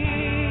see.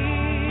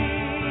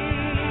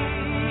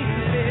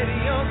 Let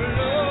your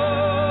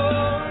glory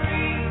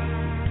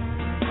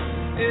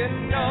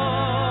and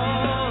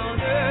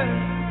honor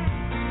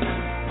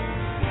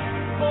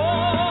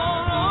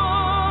fall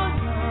on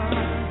our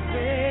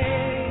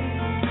faith.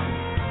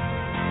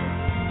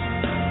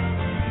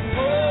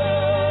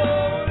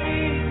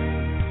 Holy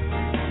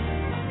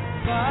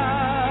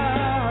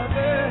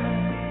Father,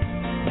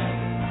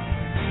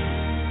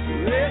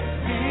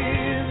 rest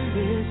in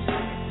this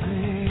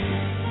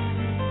place.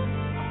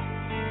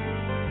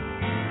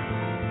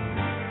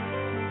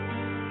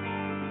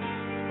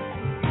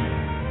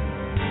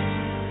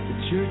 The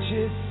church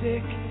is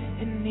sick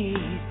in need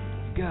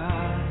of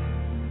God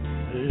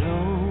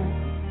alone.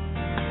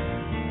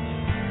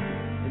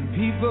 And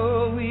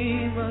people, we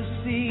must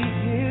seek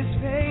his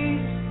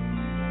face.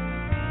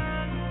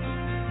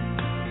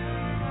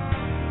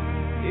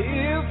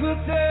 If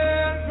we'll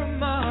turn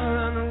from our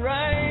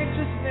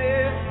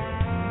unrighteousness,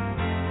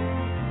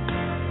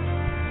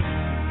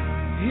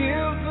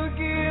 he'll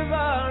forgive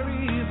our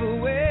evil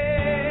ways.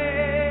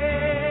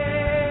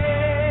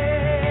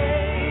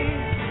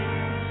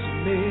 So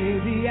may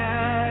the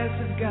eyes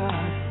of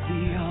God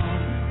be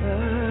on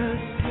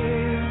us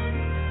here.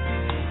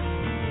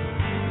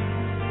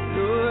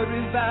 Lord,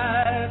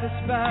 revive us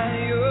by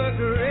your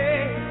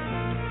grace.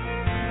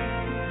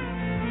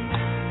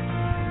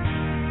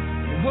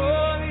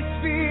 Holy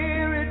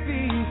Spirit,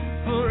 be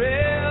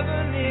forever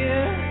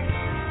near.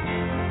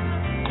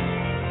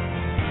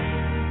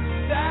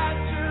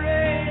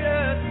 Saturate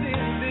us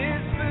in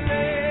this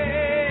place.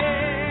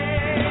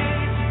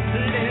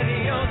 Let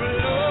your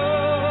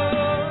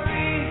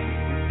glory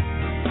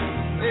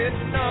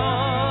and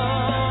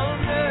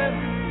honor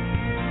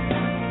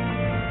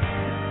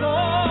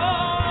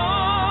fall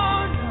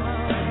on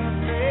our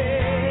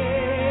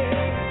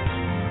faith.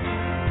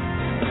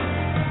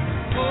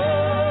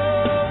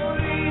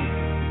 Holy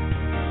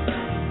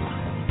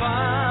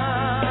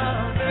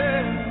Father,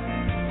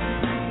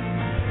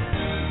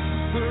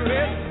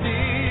 rest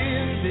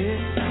in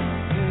this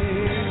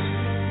place.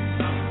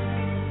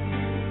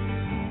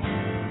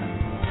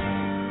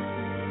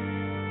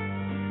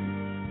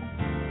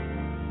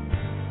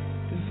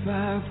 The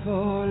fire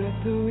fall, let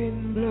the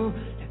wind blow,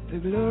 let the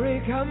glory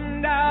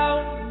come down.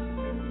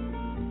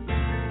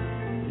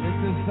 Let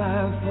the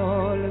fire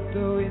fall, let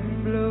the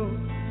wind blow,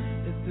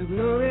 let the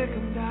glory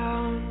come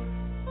down.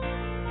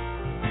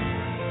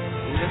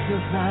 Let the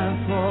fire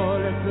fall,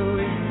 let the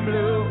wind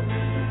blow,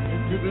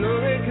 let the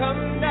glory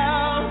come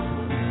down,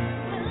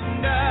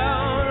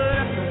 down.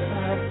 Let the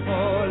fire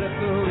fall, let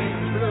the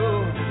wind blow,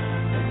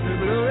 let the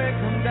glory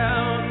come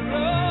down,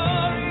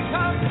 glory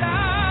come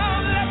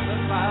down. Let the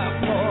fire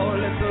fall,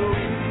 let the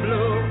wind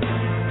blow,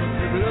 let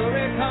the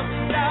glory come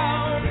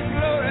down,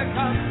 glory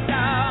come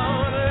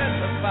down. Let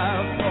the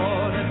fire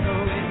fall, let the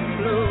wind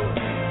blow,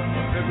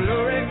 let the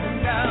glory come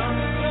down,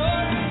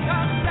 glory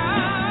come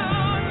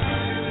down.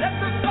 Let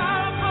the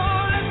fire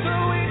fall, let the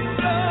wind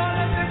blow,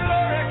 let the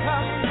glory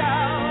come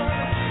down.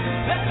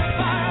 Let the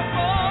fire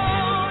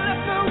fall,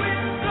 let the wind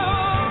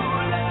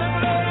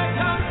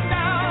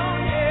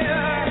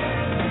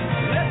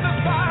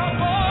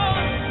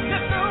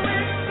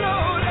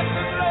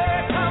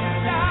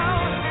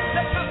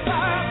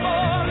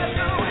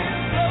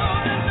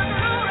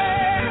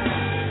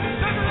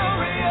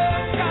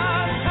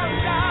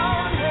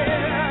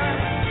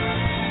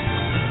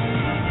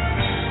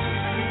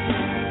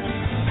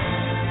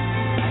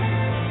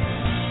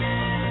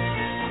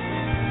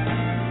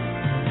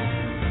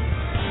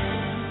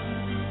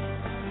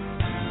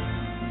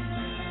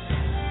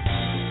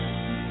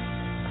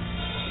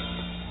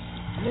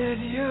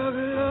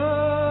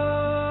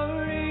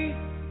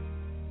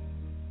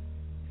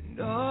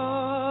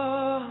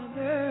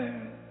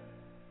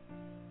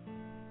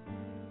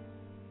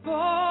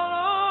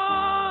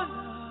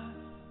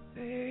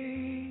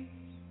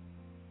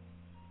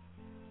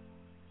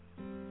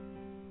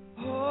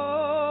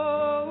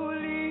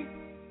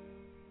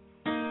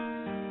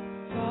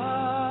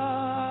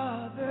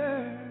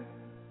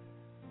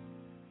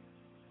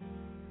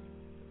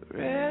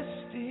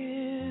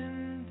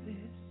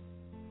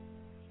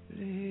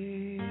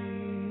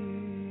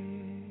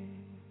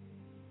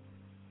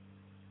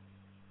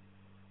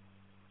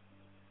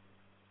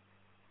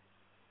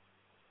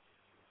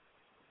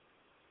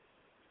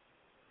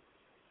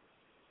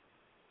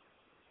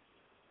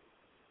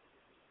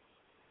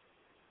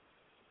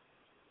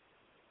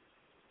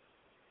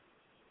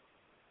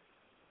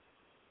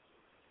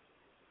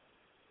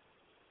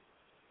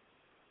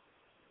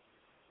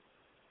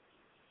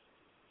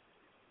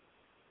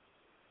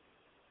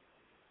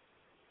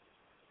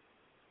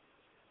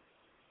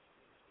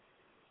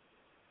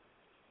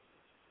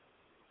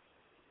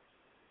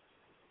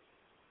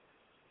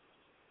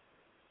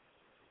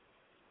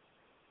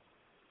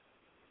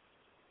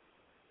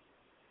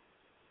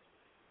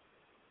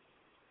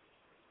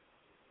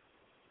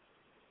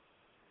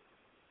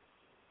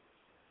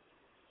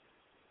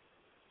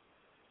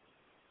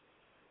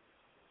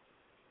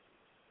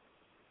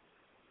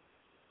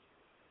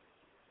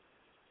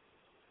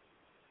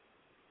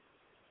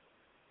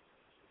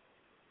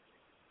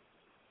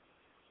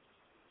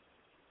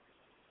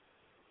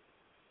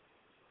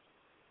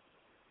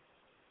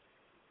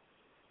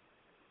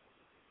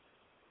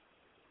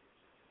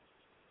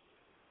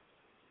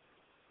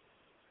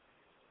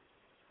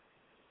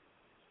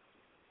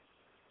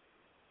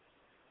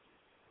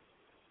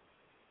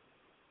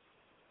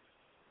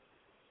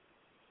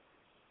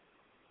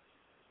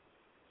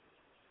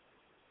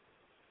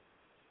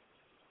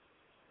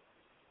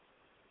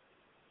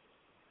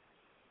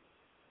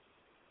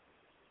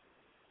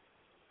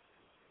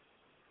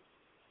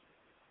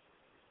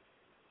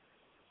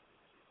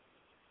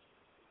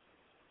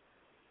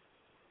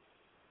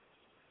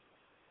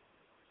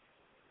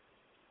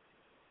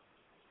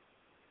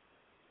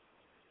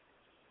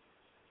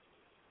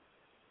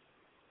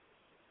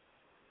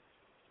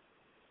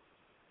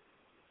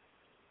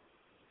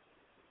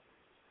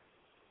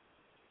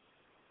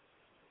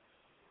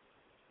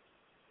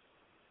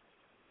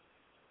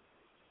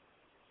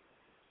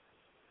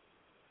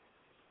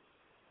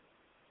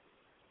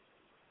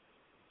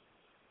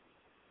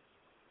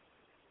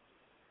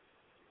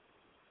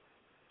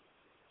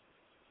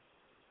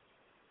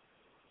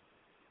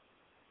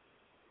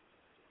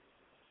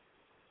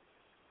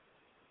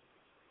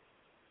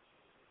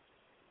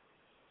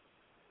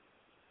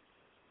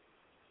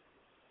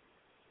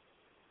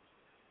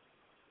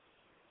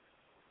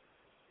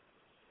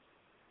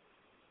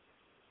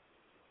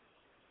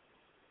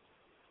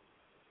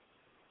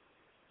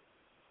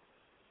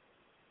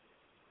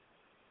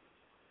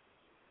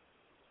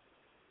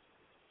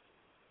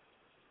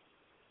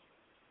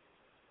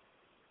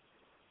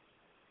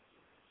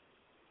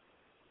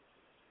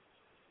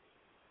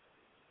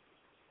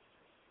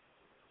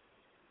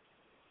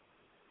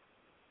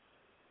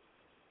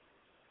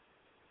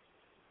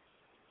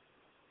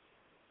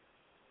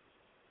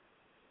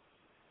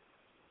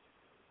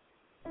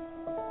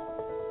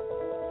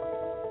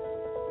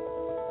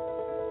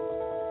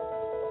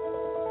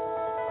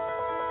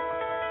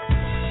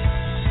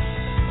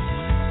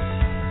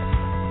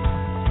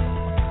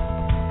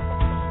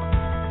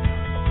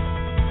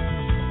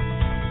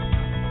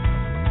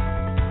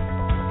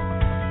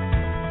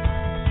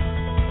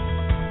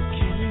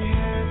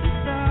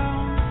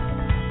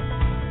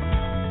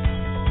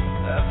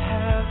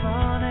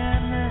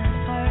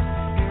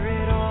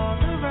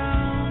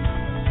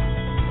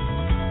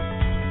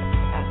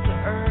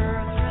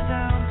Earth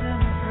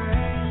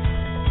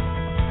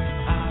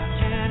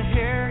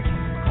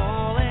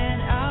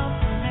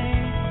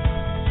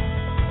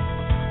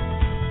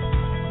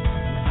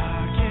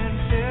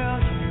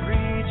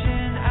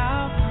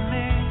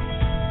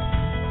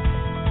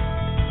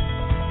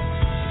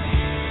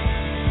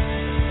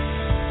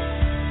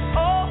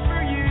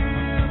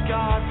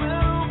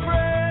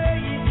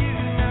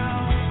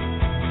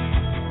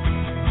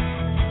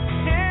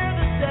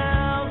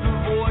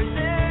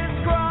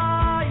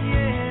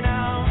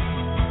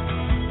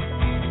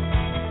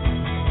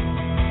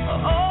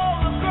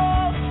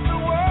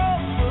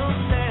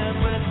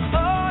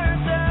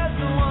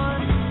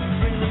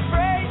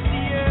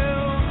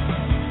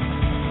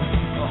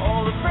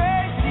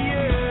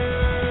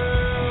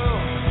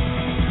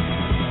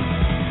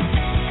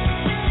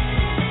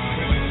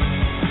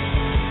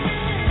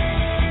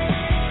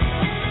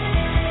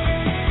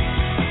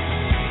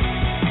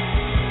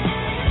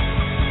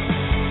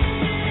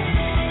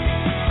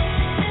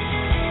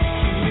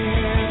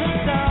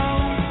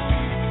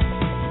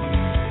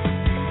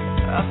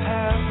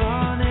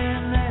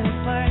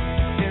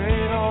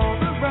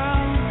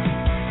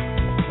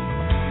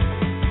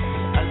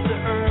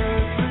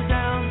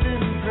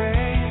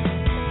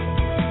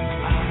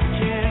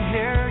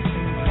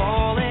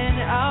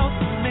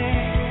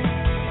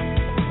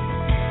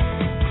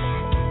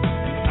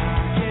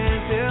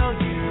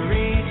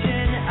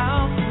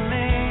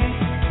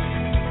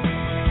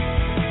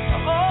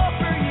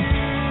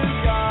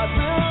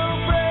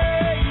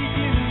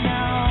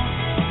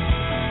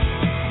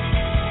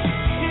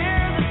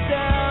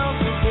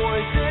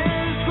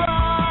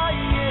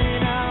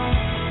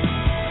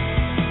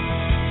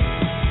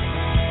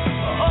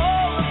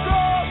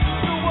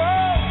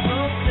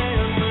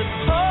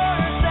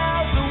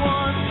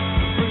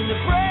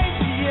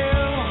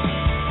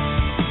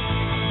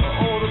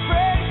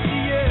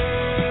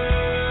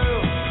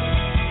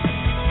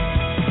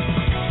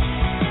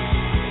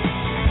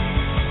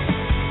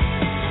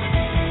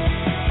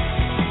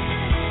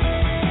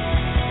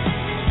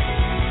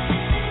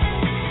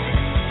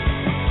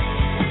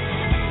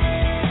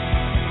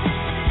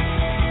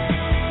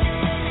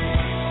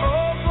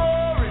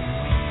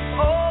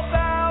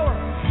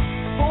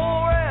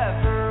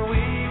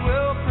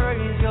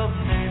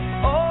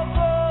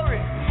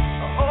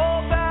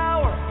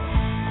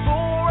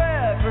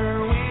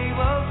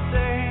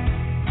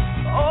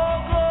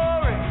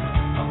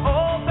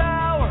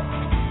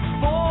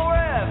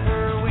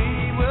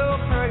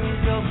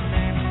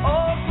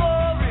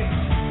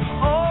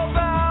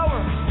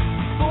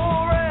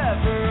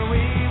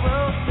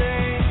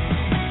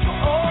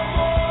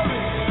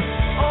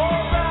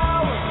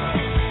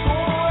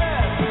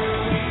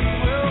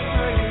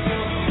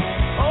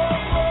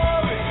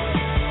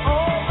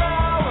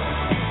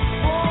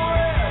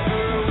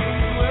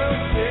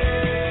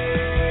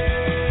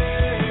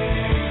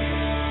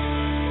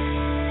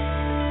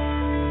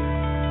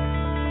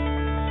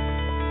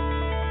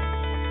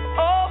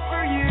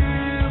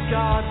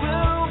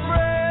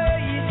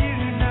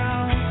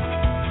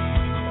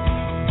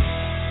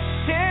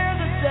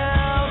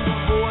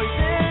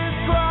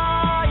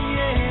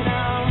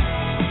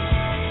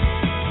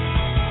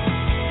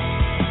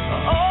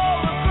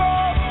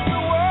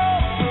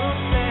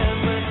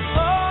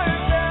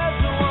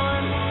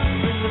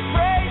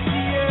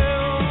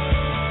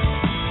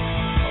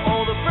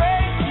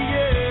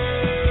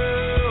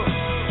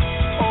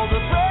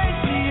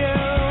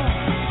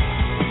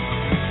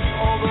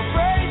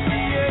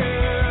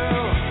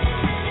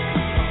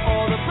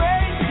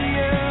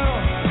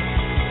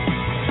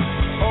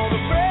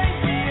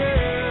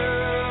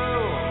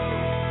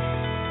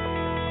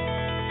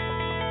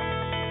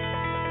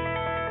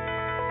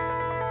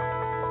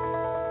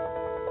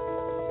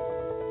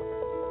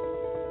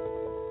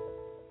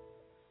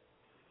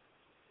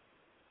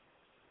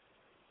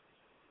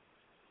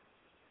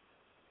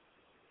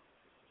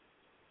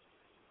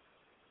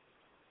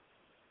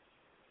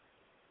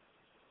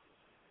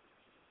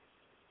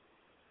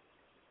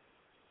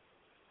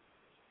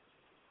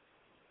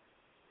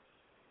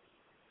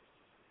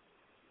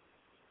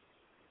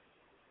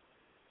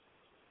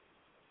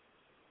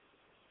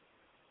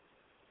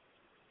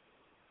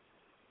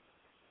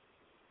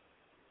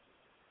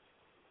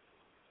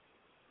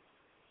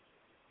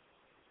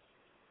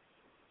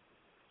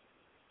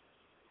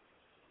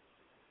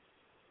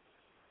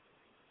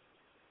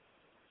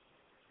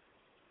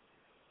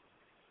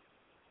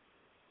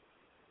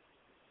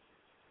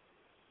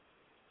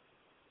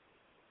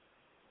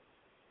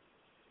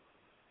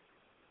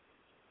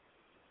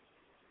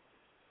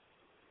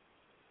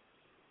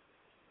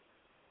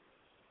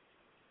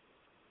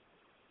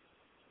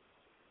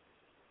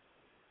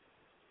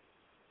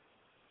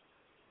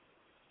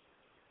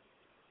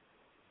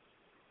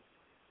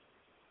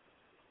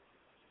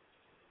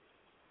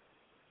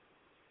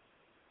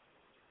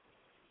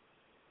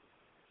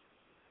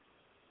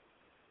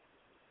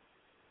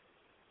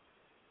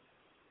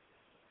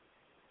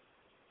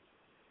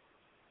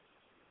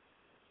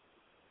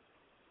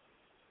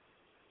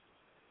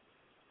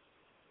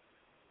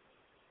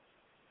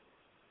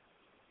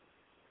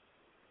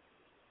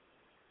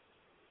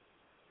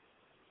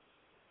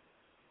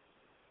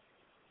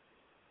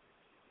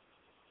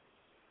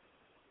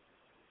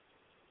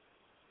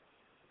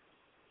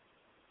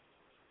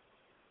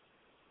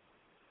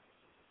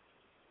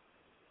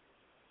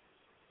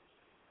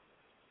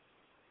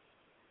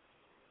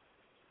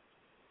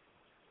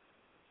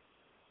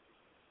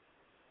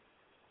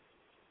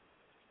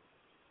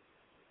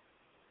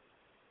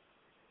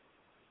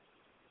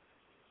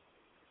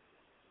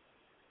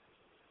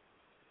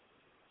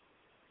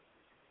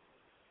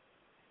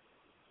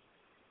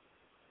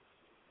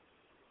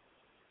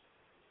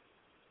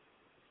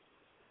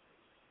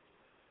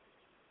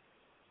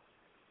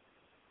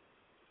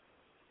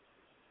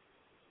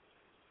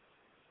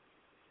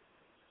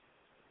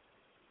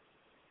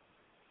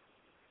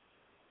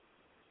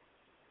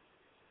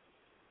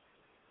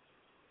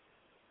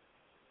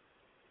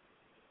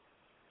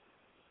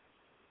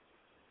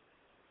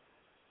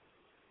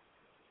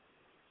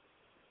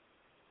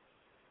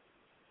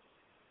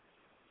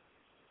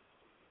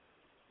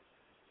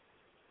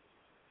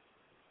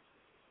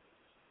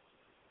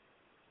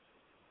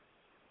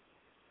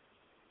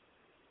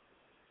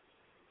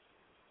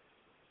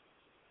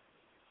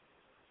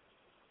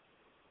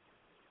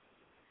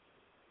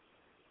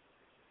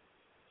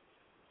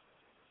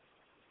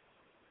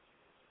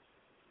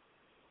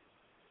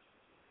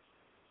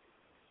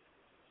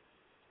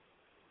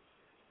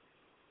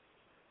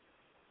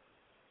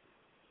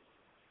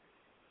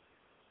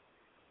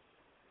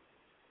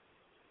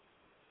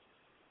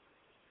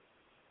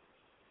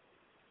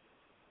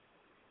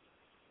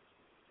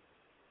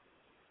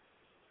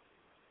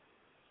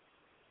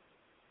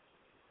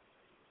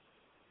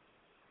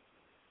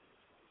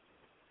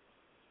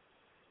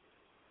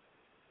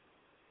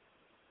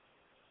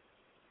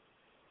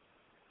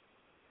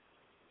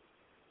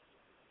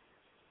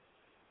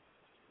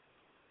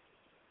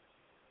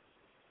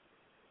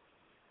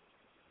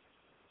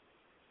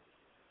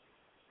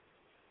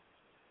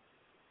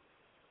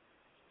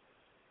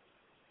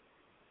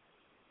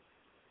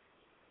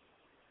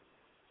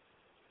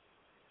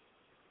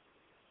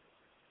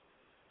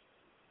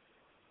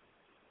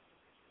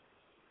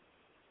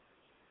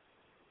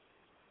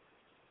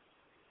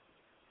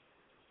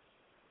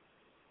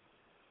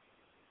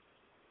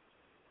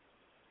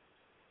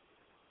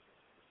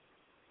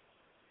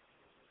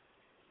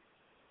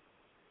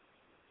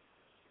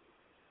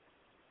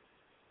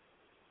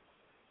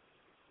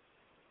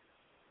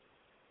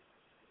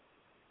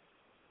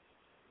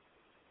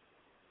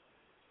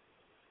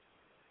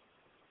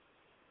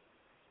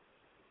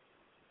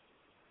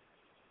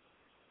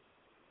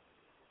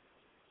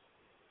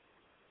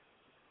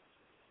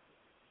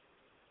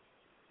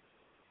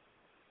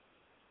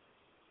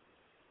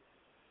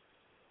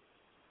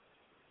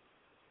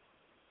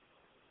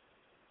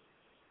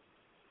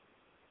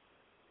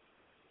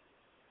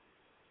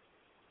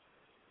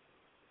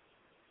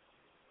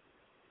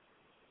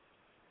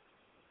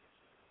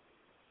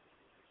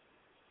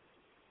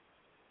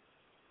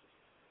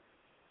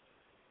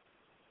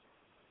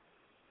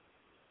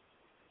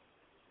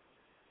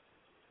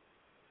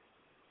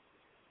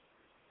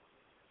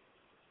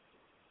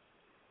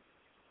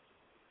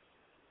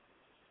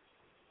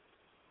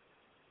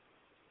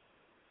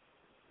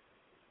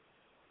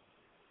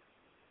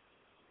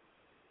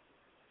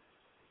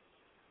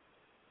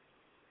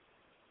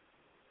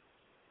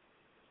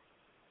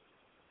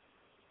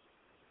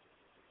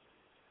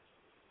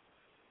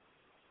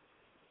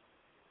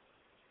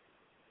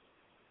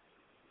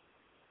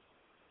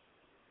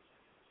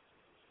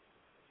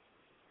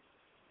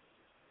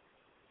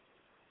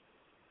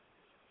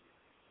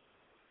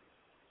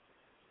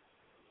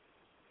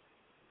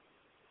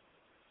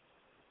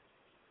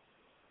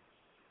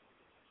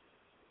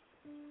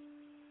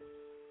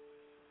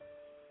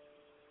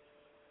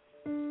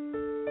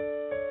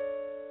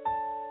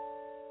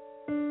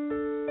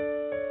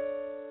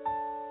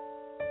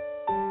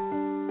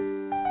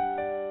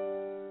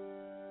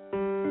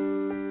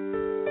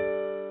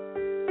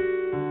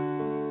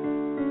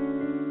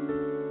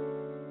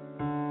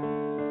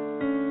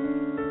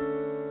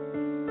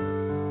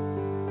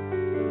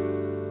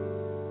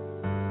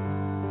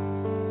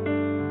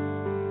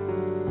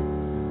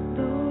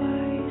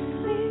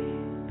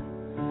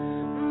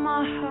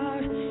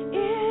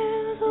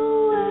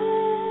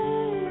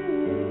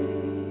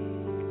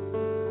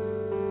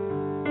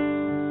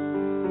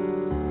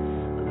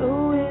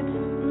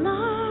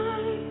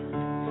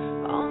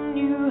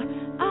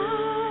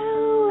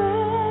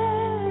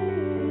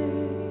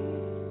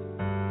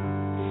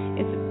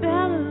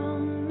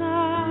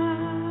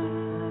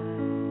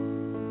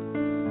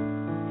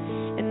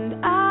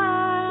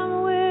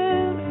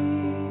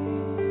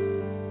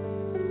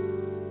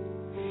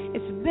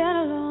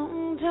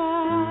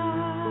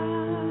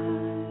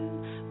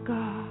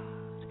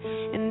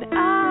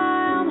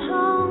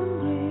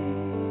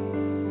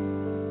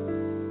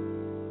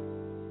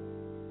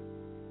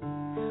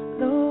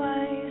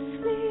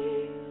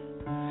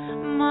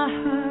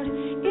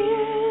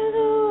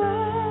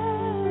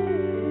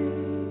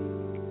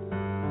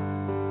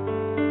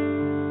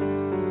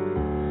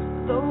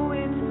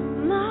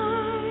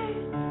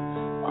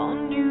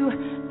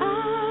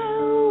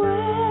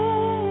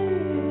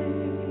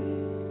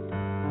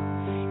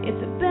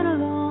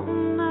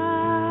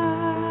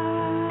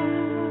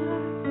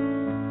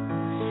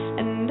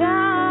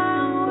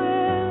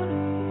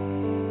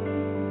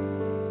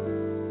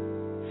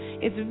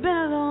It's been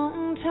a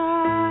long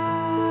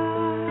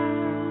time,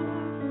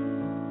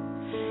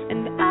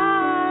 and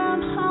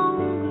I'm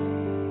hungry,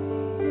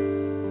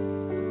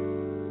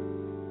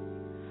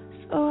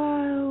 so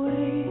I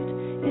wait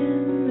in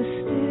the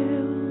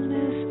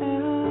stillness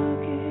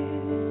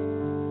again,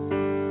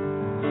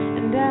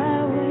 and I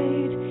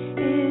wait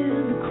in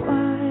the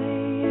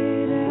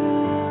quiet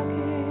again.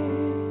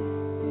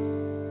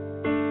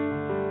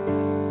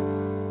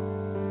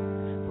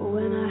 But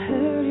when I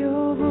heard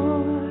your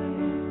voice,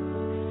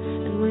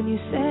 and when you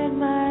said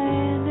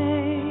my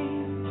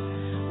name,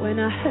 when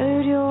I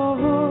heard your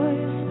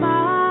voice, my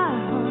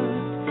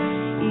heart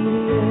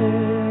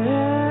yearned.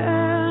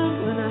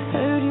 When I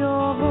heard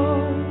your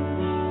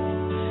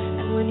voice,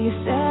 and when you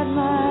said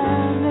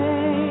my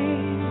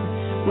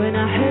name, when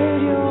I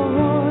heard your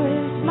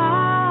voice,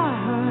 my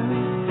heart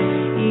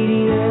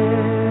yearned.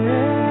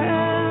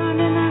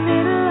 In the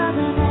middle of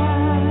the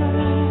night,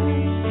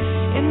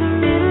 in the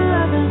middle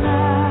of the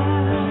night,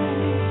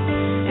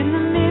 in the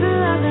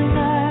middle of the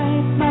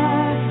night,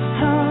 my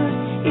heart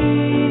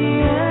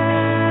yearns.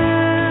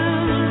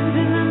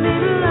 In the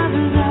middle of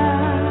the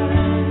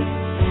night,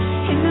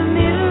 in the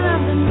middle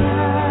of the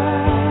night,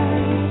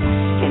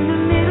 in the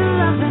middle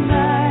of the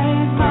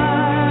night, my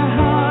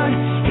heart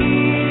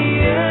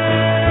yearns.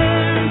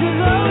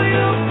 Though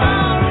you're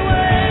far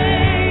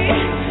away,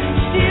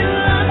 still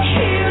I'm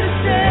here to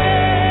say,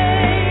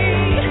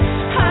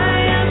 I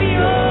am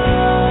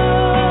yours,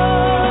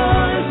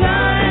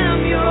 I am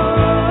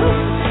yours.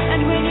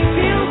 And when you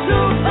feel so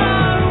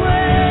far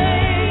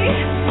away,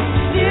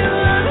 still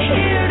I'm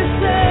here to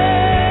say,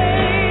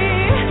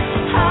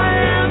 I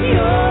am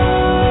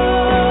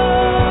yours,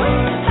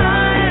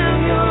 I am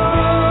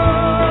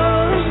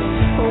yours.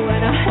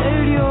 When I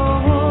heard your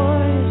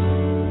voice,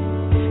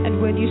 and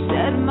when you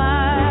said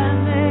my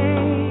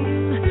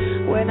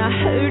name, when I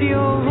heard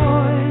your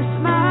voice,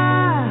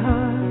 my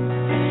heart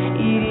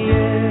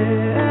yearned.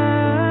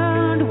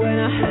 When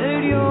I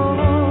heard your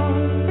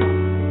voice,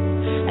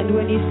 and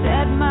when you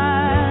said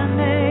my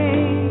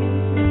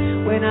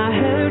name, when I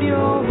heard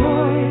your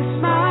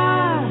voice,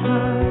 my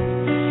heart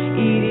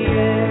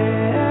yearned.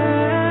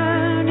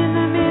 In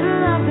the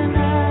middle of the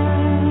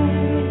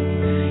night,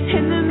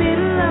 in the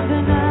middle of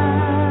the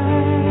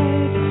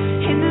night,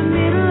 in the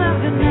middle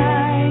of the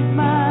night,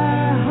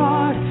 my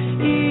heart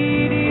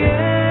yearned.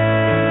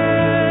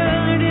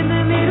 In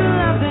the middle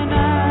of the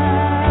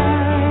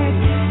night,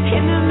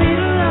 in the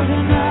middle of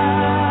the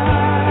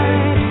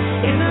night,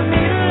 in the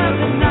middle of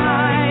the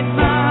night,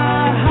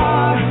 my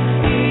heart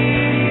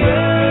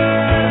yearned.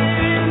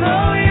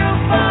 Though you're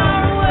far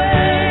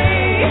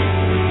away,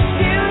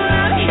 still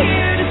I'm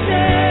here to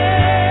say,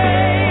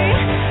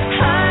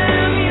 I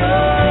am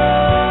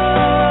yours,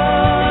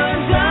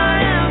 I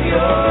am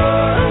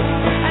yours.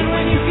 And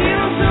when you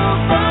feel so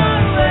far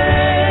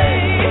away,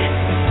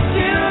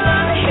 still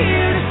I'm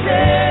here to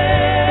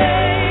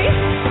say,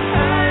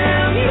 I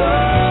am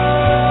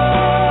yours,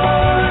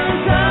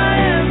 I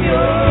am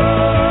yours,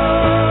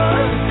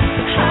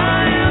 I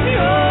am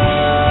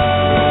yours,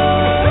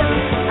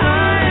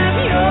 I am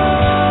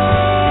yours, I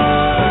am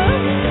yours,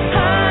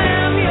 I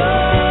am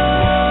yours,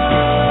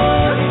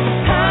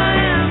 I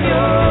am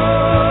yours,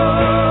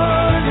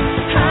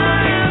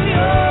 I am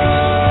yours,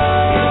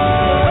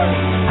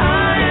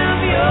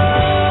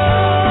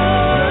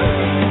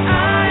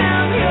 I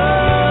am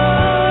yours,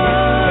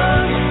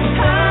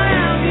 I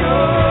am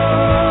yours.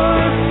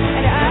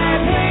 And I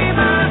pay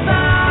my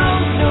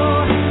vows, no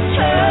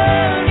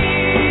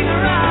turning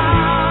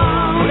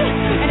around.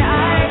 And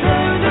I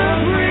burn the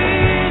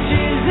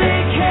bridges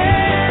that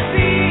can't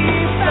be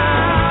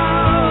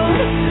found.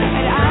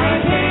 And I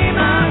pay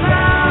my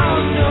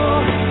vows, no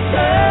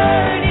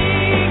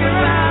turning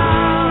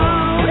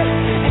around.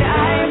 And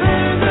I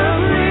burn the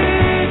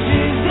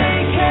bridges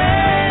that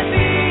can't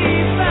be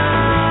found.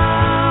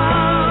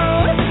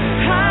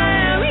 I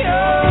am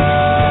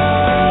yours,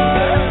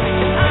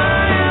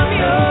 I am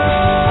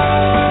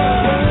yours,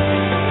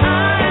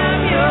 I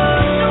am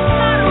yours, no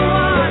matter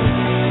what.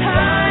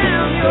 I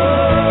am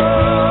yours,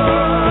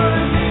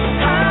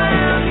 I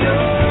am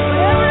yours.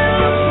 Whatever it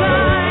looks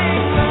like,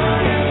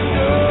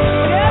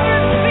 whatever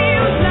it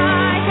feels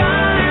like,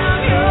 I am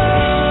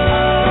yours,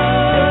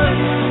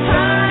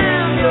 I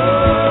am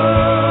yours.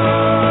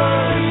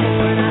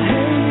 When I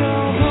heard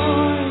your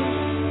voice,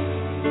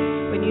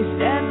 when you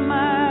said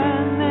my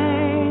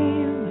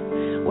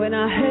name, when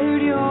I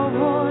heard your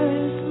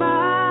voice,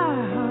 my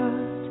heart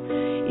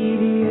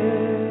it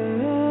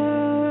yearned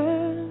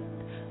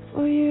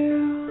for you.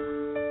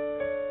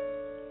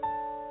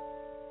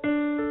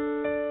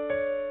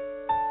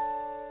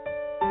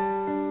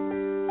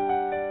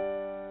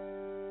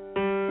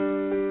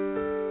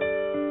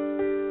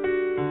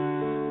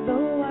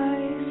 Though I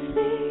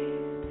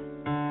sleep,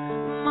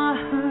 my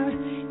heart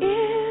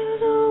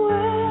is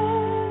awake.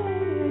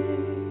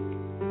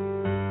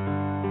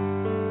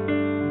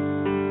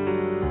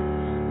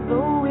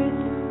 Though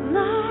it's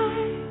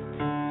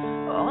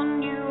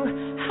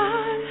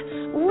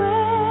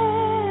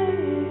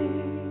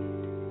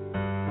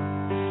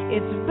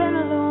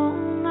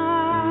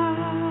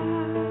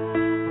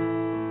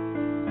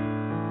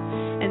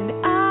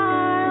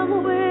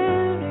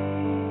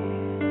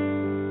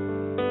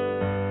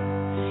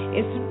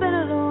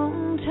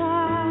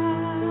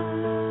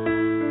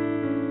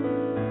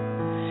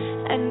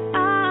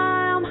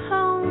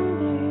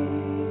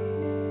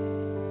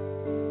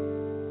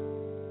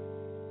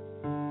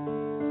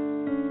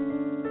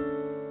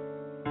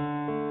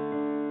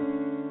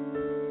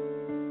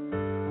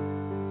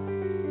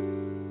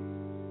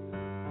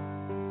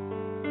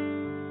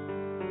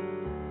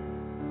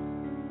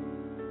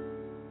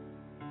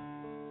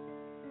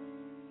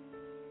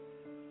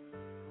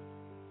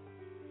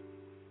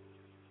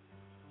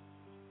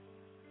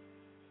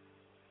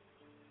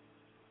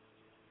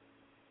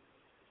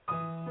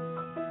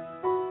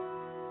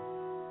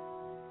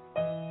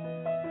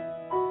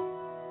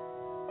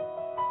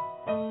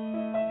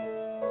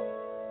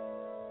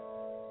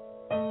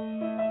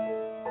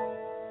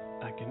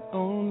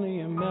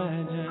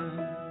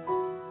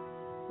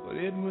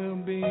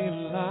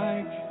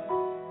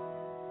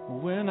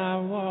when I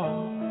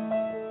walk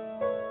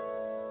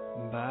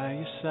by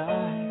your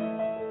side.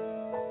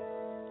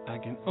 I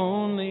can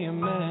only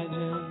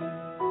imagine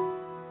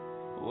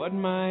what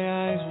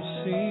my eyes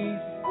will see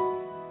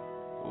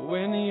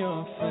when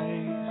your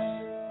face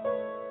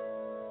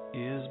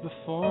is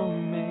before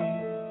me.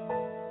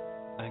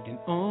 I can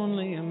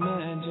only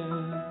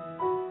imagine.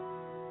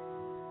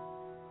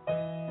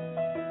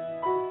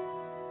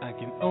 I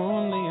can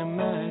only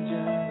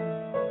imagine.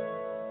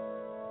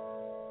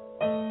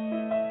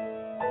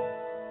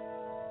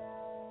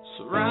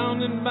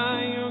 Surrounded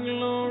by your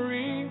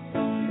glory,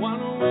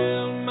 wonder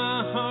will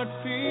my heart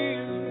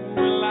feel?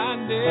 Will I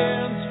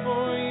dance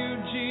for you,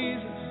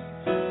 Jesus?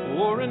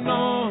 Or in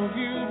awe of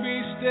you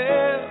be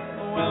still?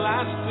 Will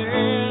I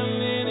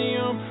stand in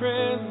your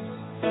presence?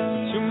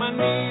 To my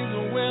knees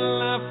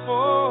will I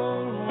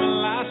fall?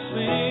 Will I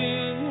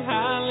sing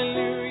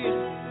hallelujah?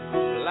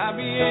 Will I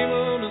be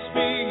able to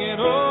speak at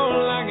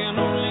all? I can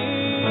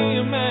only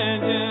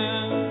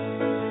imagine.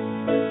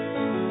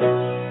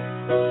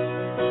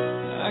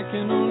 I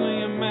can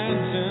only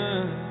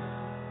imagine.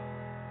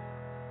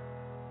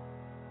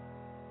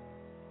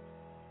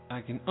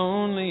 I can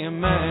only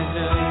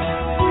imagine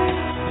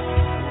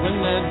when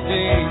that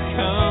day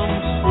comes.